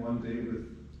again one day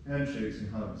with handshakes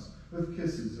and hugs, with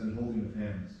kisses and holding of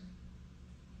hands.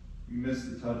 We miss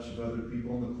the touch of other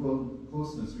people and the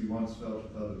closeness we once felt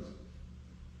with others.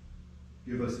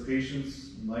 Give us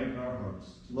patience and light in our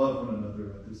hearts to love one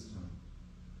another at this time.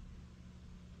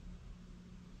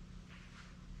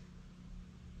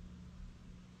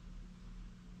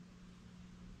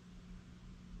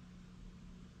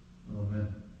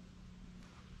 Amen.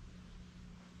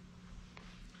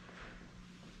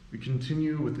 We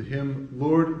continue with the hymn,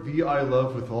 Lord, Thee I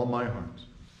Love with All My Heart.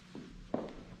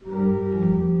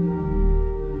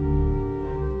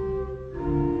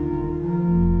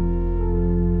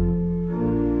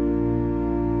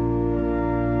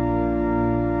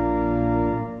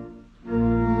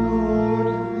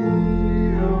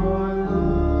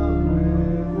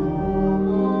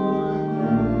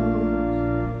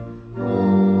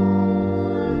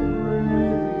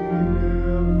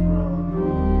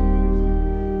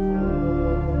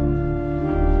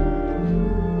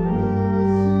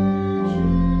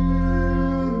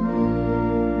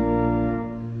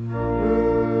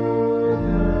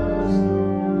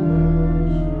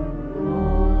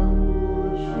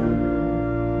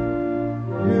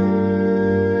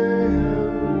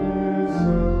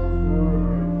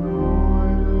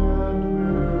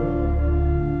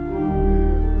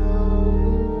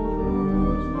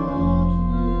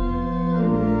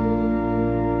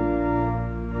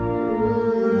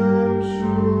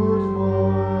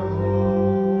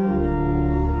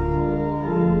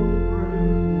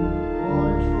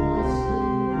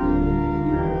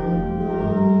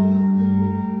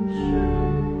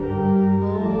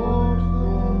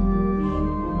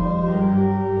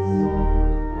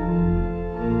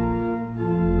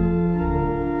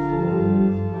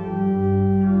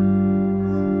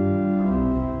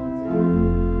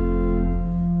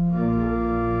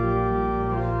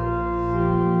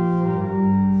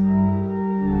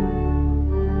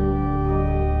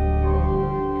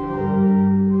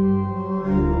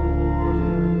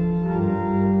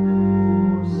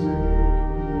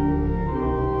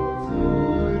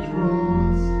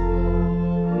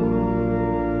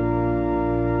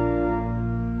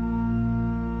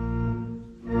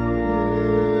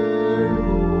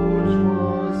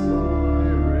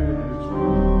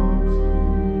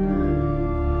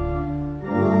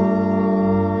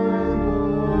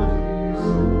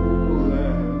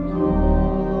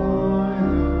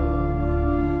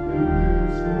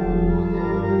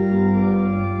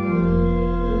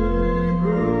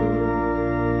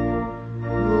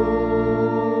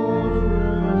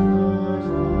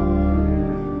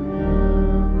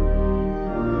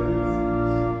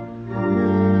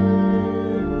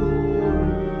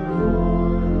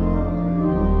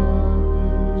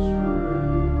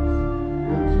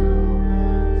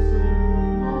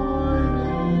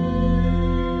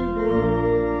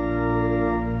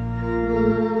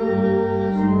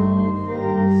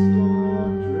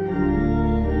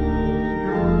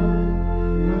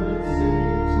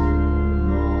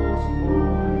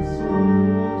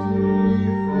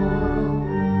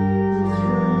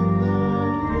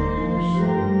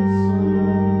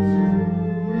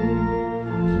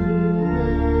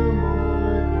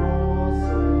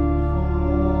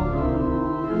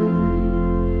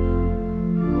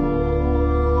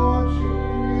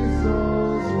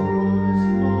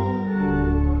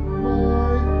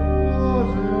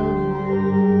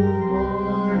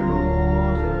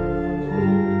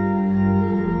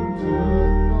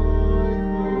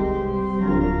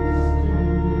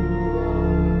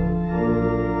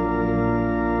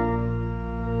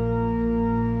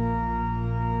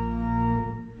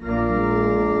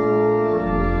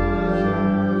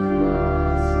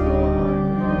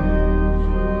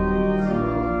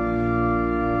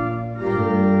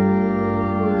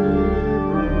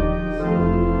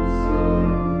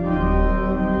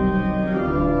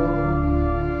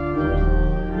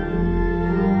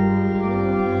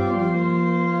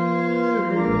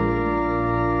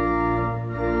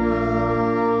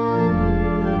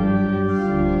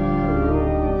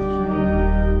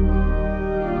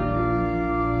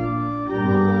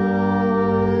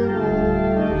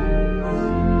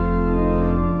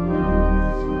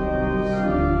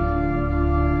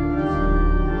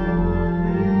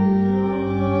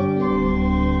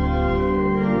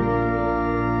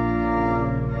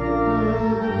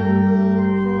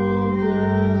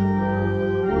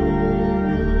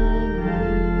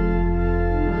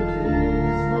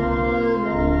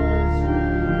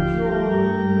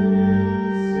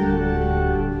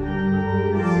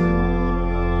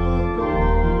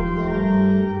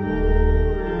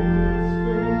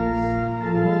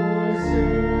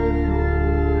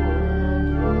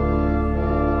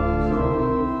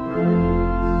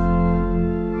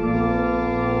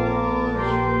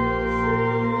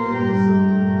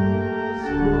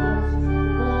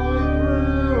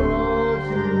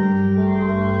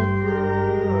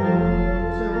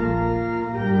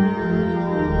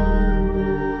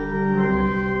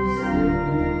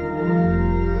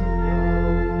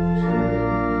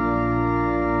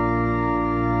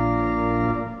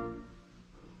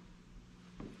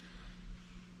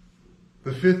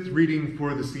 fifth reading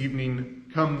for this evening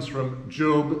comes from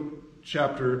Job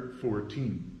chapter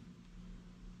 14.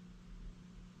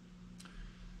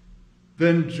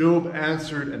 Then Job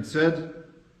answered and said,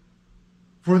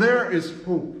 "For there is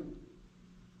hope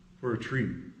for a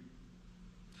tree.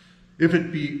 If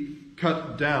it be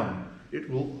cut down, it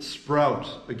will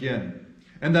sprout again,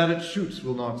 and that its shoots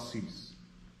will not cease.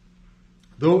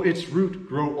 Though its root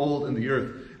grow old in the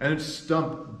earth, and its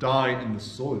stump die in the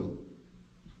soil,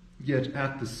 yet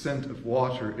at the scent of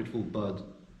water it will bud,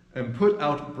 and put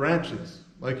out branches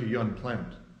like a young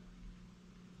plant.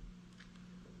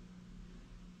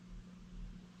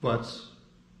 But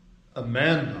a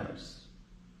man dies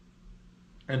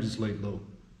and is laid low.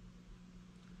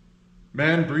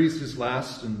 Man breathes his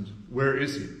last, and where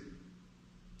is he?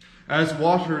 As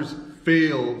waters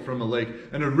fail from a lake,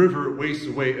 and a river wastes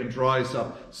away and dries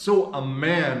up, so a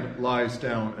man lies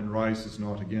down and rises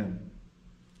not again.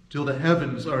 Till the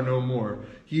heavens are no more,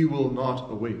 he will not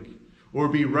awake, or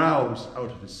be roused out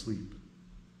of his sleep.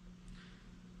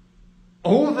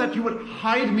 Oh, that you would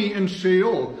hide me in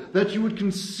Sheol, that you would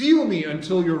conceal me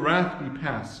until your wrath be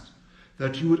past,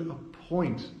 that you would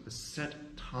appoint a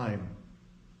set time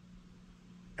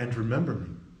and remember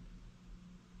me.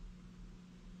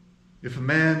 If a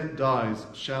man dies,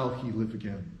 shall he live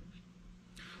again?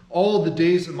 All the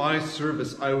days of my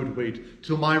service I would wait,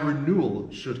 till my renewal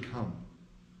should come.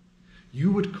 You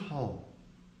would call,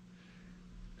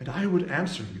 and I would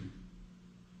answer you.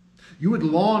 You would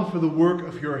long for the work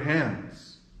of your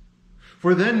hands.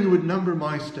 For then you would number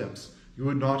my steps. You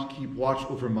would not keep watch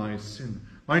over my sin.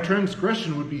 My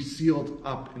transgression would be sealed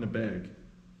up in a bag,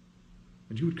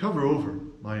 and you would cover over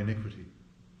my iniquity.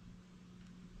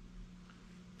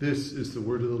 This is the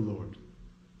word of the Lord.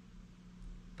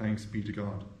 Thanks be to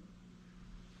God.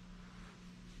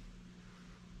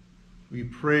 We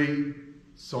pray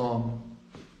Psalm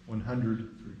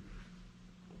 103.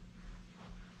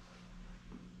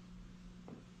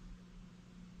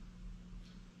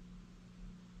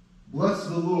 Bless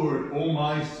the Lord, O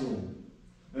my soul,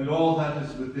 and all that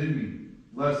is within me.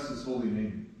 Bless his holy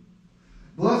name.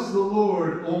 Bless the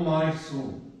Lord, O my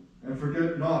soul, and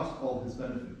forget not all his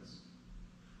benefits.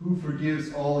 Who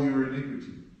forgives all your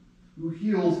iniquity, who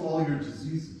heals all your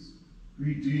diseases, who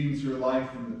redeems your life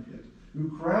from the pit,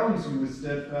 who crowns you with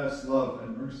steadfast love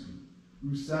and mercy,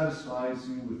 who satisfies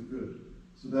you with good,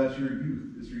 so that your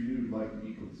youth is renewed like the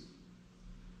eagles.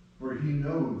 For he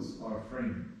knows our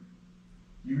frame.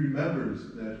 He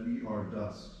remembers that we are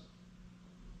dust.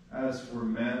 As for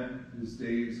man, his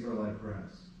days are like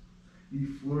grass. He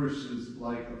flourishes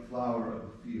like a flower of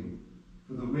the field.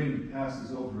 For the wind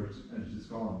passes over it, and it is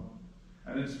gone,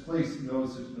 and its place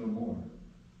knows it no more.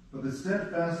 But the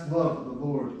steadfast love of the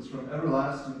Lord is from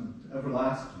everlasting to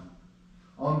everlasting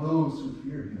on those who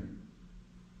fear him,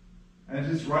 and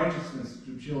his righteousness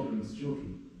to children's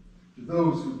children, to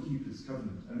those who keep his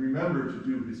covenant and remember to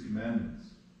do his commandments.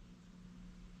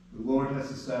 The Lord has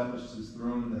established his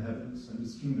throne in the heavens, and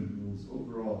his kingdom rules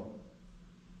over all.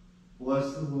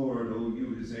 Bless the Lord, O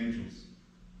you his angels,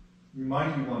 you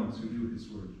mighty ones who do his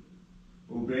word,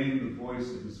 obeying the voice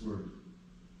of his word.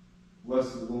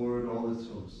 Bless the Lord, all his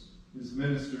hosts, his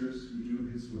ministers who do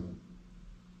his will.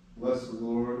 Bless the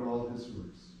Lord, all his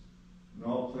works, in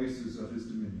all places of his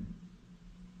dominion.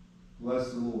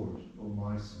 Bless the Lord, O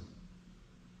my soul.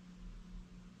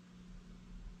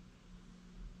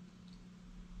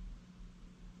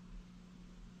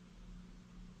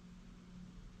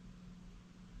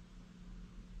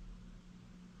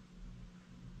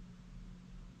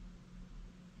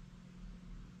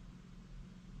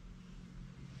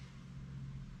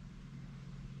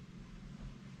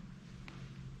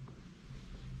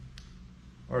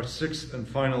 Our sixth and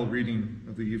final reading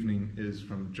of the evening is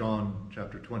from John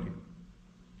chapter 20.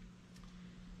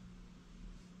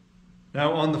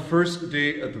 Now on the first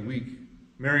day of the week,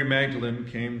 Mary Magdalene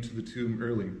came to the tomb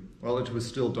early, while it was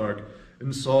still dark,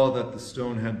 and saw that the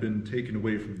stone had been taken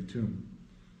away from the tomb.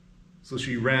 So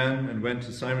she ran and went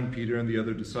to Simon Peter and the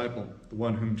other disciple, the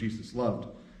one whom Jesus loved,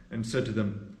 and said to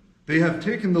them, "They have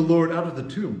taken the Lord out of the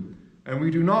tomb, and we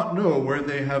do not know where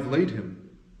they have laid him."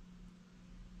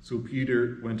 So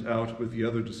Peter went out with the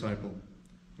other disciple,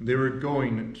 and they were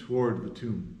going toward the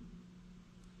tomb.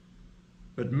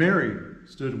 But Mary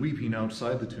stood weeping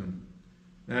outside the tomb.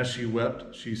 And as she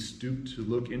wept, she stooped to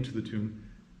look into the tomb,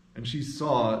 and she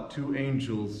saw two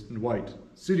angels in white,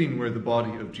 sitting where the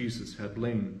body of Jesus had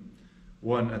lain,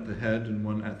 one at the head and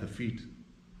one at the feet.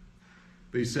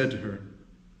 They said to her,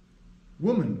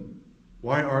 "Woman,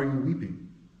 why are you weeping?"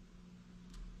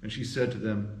 And she said to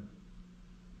them,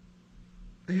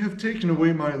 "They have taken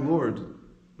away my Lord,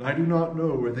 and I do not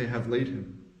know where they have laid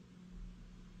him."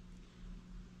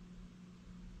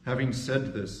 Having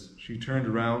said this, she turned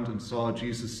around and saw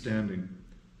Jesus standing,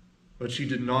 but she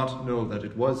did not know that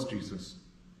it was Jesus.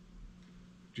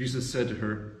 Jesus said to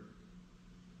her,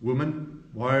 "Woman,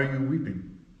 why are you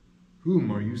weeping?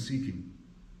 Whom are you seeking?"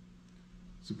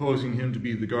 Supposing him to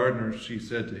be the gardener, she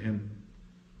said to him,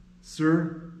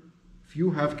 "Sir, if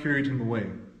you have carried him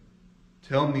away,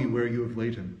 tell me where you have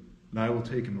laid him, and I will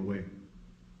take him away."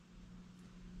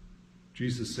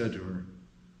 Jesus said to her,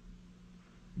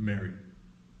 "Mary."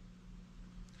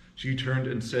 She turned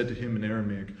and said to him in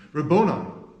Aramaic, "Rabboni,"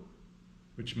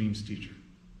 which means teacher.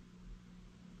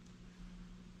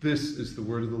 This is the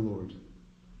word of the Lord.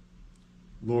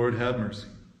 Lord, have mercy.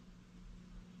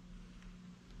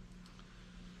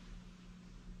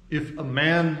 If a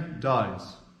man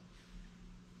dies,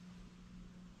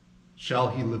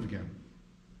 shall he live again?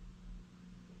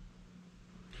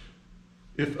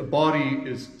 If a body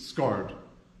is scarred,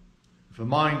 if a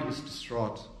mind is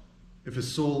distraught, if a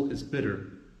soul is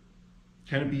bitter,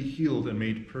 can it be healed and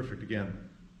made perfect again?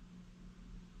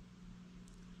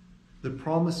 The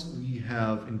promise we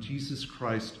have in Jesus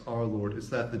Christ our Lord is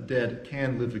that the dead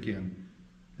can live again,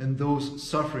 and those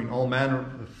suffering all manner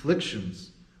of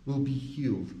afflictions will be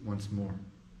healed once more.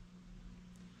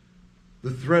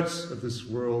 The threats of this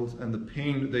world and the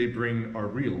pain they bring are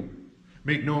real.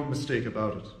 Make no mistake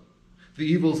about it. The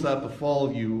evils that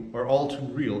befall you are all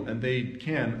too real, and they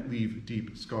can leave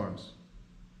deep scars.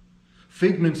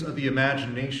 Figments of the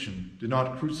imagination did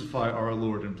not crucify our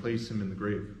Lord and place him in the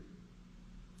grave.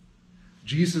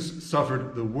 Jesus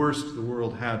suffered the worst the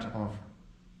world had to offer.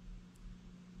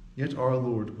 Yet our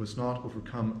Lord was not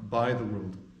overcome by the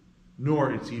world,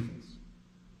 nor its evils.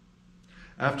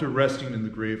 After resting in the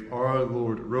grave, our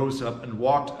Lord rose up and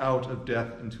walked out of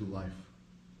death into life.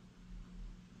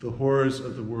 The horrors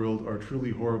of the world are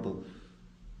truly horrible,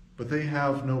 but they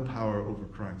have no power over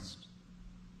Christ.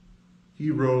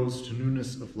 He rose to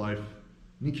newness of life,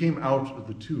 and he came out of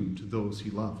the tomb to those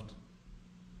he loved.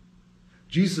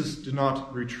 Jesus did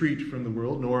not retreat from the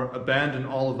world, nor abandon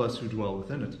all of us who dwell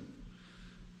within it.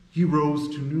 He rose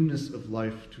to newness of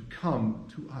life to come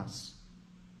to us.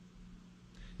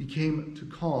 He came to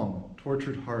calm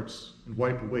tortured hearts and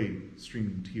wipe away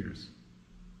streaming tears.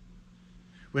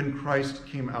 When Christ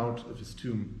came out of his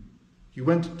tomb, he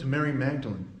went to Mary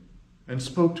Magdalene and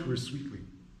spoke to her sweetly.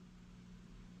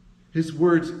 His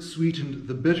words sweetened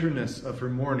the bitterness of her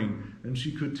mourning, and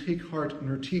she could take heart in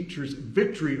her teacher's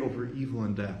victory over evil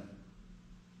and death.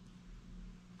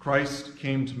 Christ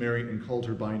came to Mary and called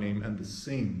her by name, and the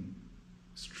same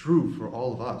is true for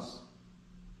all of us.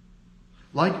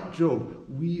 Like Job,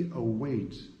 we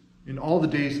await in all the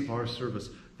days of our service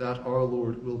that our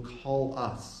Lord will call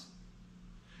us,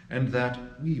 and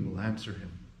that we will answer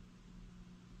him.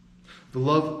 The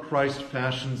love Christ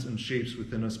fashions and shapes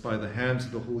within us by the hands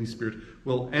of the Holy Spirit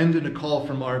will end in a call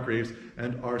from our graves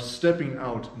and our stepping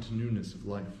out into newness of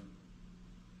life.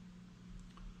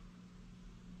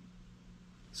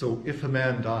 So if a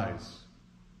man dies,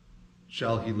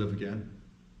 shall he live again?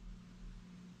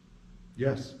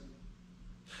 Yes.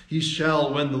 He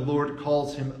shall when the Lord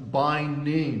calls him by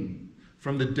name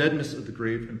from the deadness of the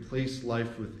grave and place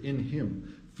life within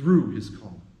him through his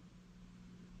call.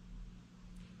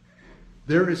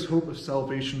 There is hope of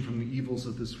salvation from the evils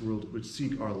of this world which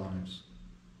seek our lives,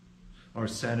 our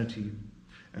sanity,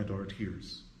 and our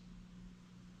tears.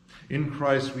 In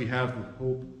Christ we have the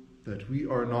hope that we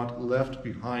are not left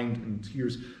behind in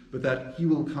tears, but that he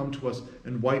will come to us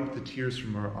and wipe the tears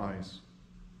from our eyes.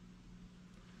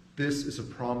 This is a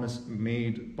promise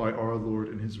made by our Lord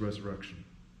in his resurrection.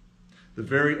 The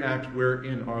very act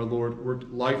wherein our Lord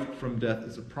worked life from death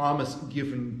is a promise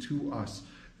given to us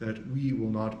that we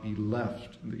will not be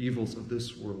left in the evils of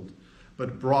this world,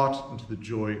 but brought into the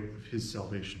joy of his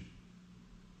salvation.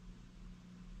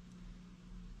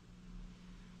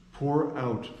 Pour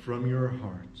out from your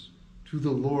heart to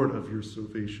the Lord of your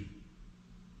salvation.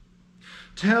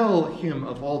 Tell him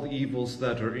of all the evils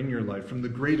that are in your life, from the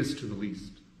greatest to the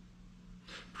least.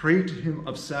 Pray to him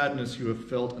of sadness you have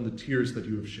felt and the tears that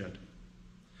you have shed.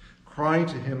 Cry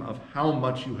to him of how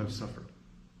much you have suffered.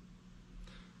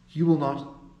 He will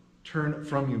not turn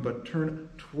from you, but turn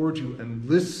toward you and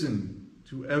listen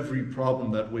to every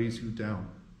problem that weighs you down.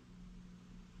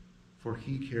 For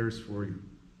he cares for you.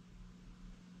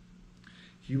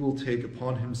 He will take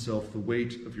upon himself the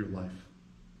weight of your life.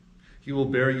 He will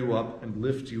bear you up and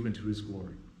lift you into his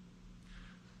glory.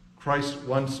 Christ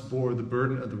once bore the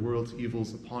burden of the world's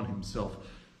evils upon himself,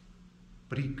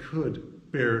 but he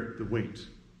could bear the weight.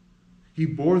 He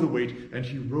bore the weight, and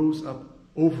he rose up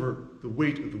over the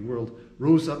weight of the world,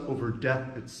 rose up over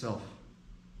death itself.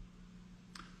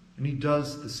 And he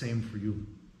does the same for you.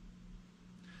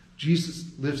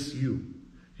 Jesus lifts you,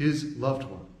 his loved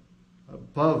one,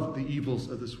 above the evils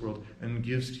of this world and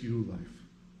gives to you life,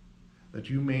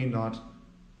 that you may not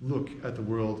look at the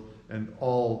world and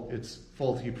all its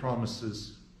faulty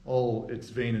promises, all its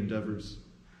vain endeavors,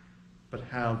 but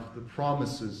have the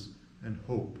promises and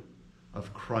hope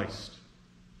of Christ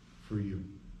for you.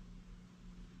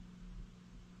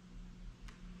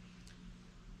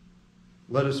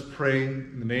 Let us pray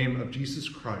in the name of Jesus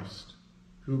Christ,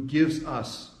 who gives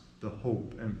us the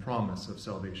hope and promise of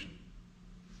salvation.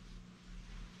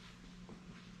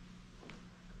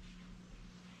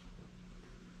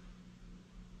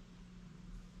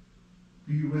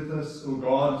 Be with us, O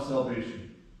God of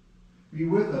salvation. Be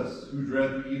with us who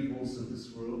dread the evils of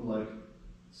this world, like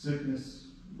sickness,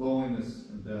 loneliness,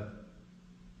 and death.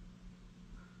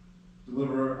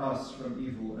 Deliver us from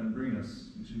evil and bring us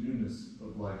into newness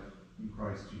of life in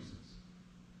Christ Jesus.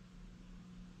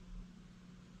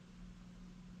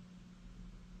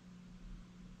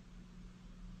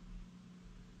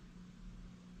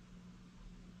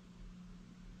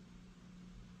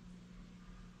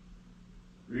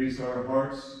 Raise our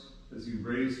hearts as you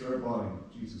raised our body,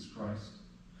 Jesus Christ,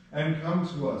 and come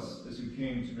to us as you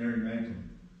came to Mary Magdalene.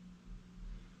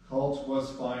 Call to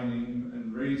us by name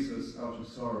and raise us out of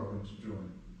sorrow into joy.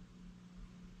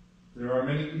 There are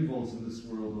many evils in this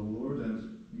world, O Lord,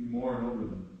 and we mourn over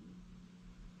them.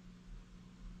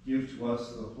 Give to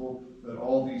us the hope that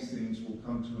all these things will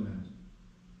come to an end,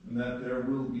 and that there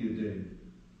will be a day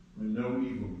when no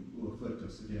evil will afflict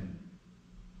us again.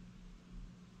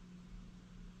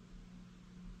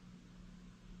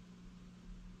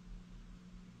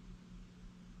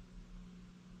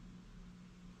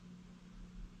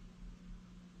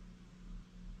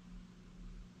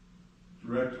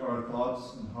 Direct our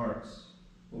thoughts and hearts,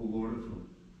 O Lord of hope.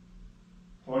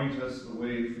 Point us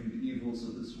away from the evils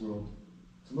of this world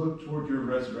to look toward your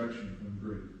resurrection from the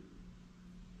grave.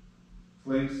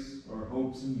 Place our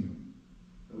hopes in you,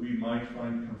 that we might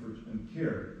find comfort and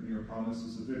care in your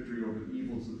promises of victory over the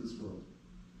evils of this world,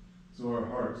 so our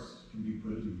hearts can be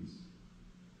put at ease.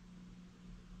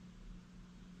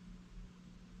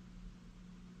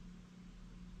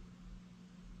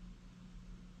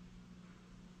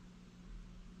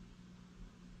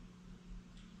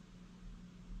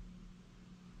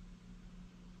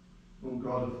 O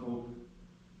God of hope,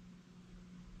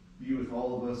 be with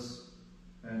all of us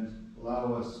and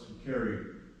allow us to carry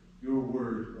your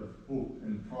word of hope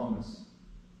and promise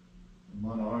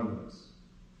among our lips,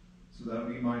 so that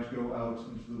we might go out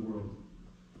into the world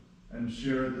and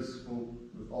share this hope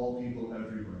with all people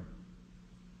everywhere,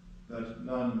 that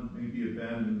none may be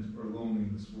abandoned or lonely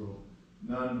in this world,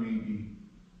 none may be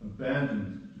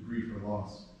abandoned to grief or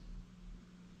loss,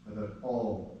 but that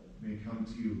all may come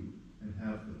to you and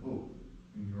have the hope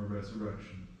in your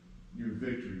resurrection, your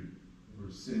victory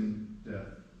over sin, death,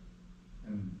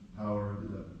 and power of the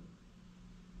devil.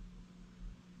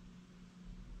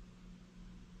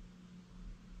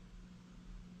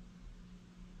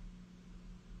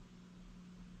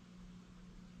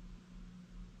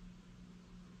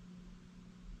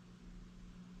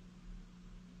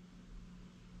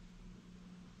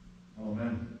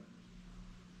 Amen.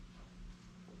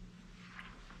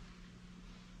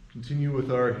 Continue with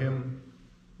our hymn,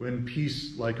 When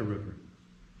Peace Like a River.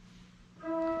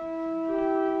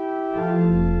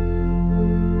 Whatever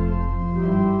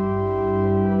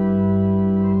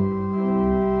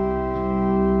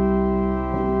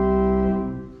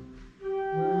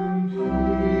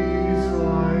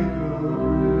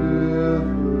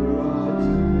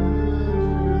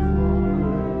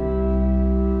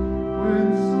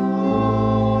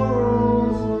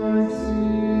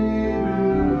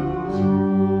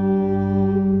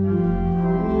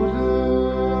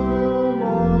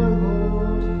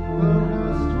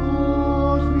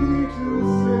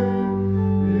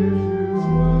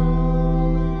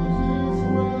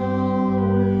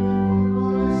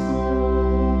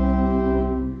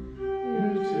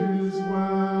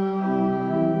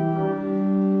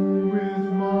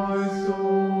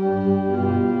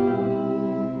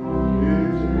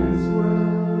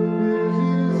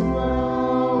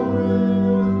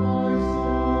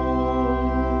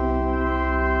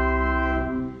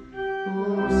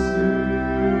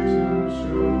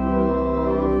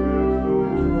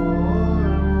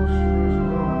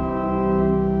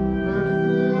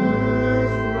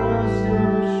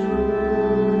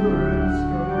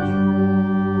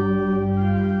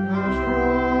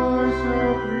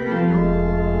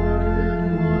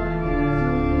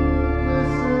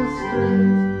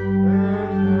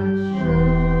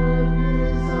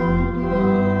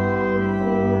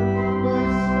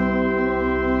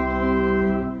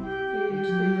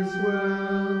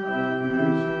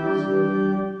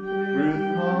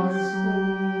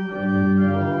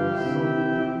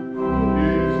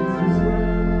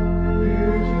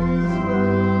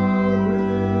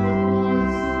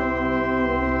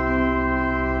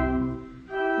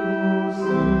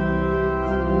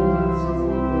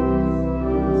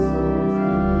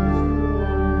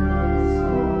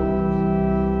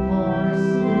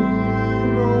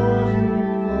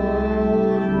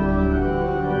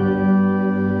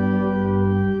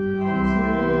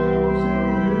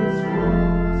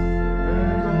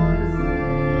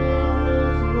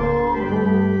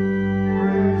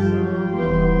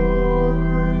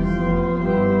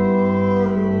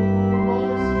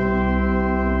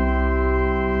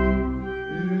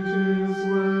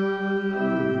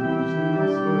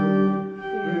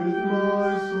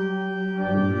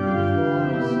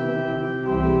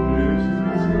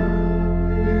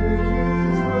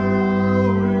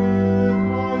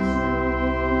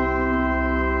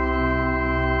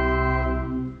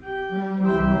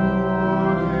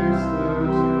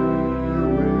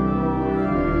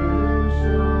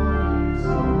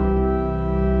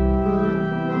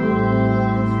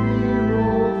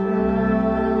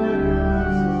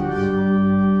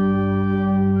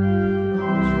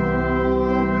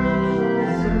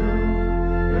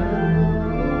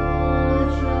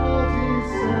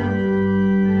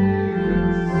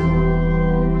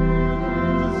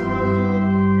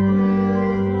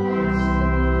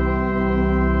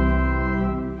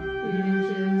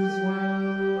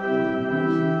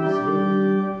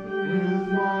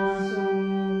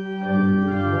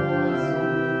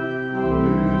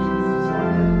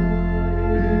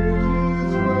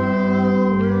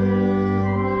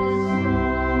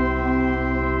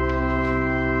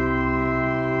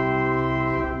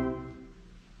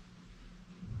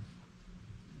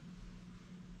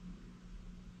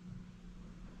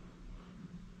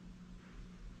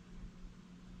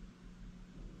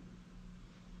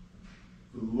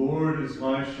The Lord is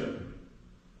my shepherd,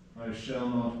 I shall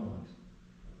not want.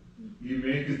 He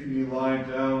maketh me lie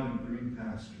down in green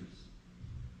pastures.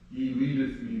 He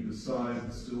leadeth me beside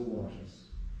the still waters.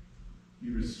 He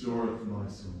restoreth my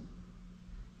soul.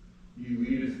 He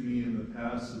leadeth me in the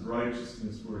paths of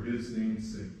righteousness for his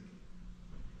name's sake.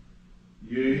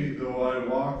 Yea, though I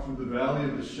walk through the valley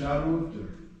of the shadow of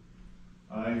death,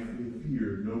 I will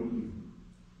fear no evil,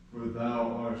 for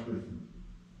thou art with me.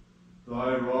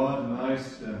 Thy rod and thy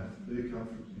staff, they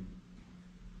comfort me.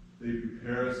 They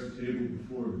prepare us a table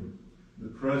before me, in the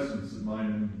presence of mine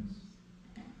enemies.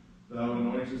 Thou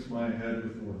anointest my head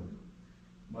with oil.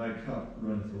 My cup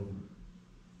runneth over.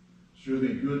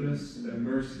 Surely goodness and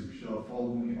mercy shall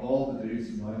follow me all the days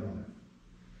of my life,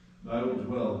 and I will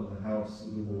dwell in the house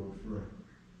of the Lord forever.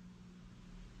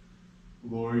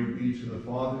 Glory be to the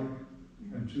Father,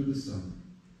 and to the Son,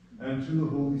 and to the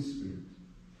Holy Spirit,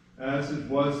 as it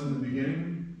was in the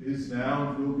beginning, is now,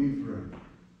 and will be forever.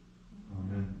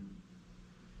 Amen.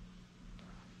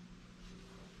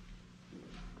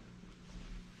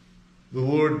 The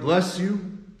Lord bless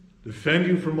you, defend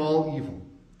you from all evil,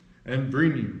 and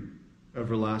bring you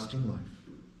everlasting life.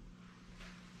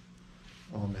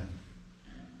 Amen.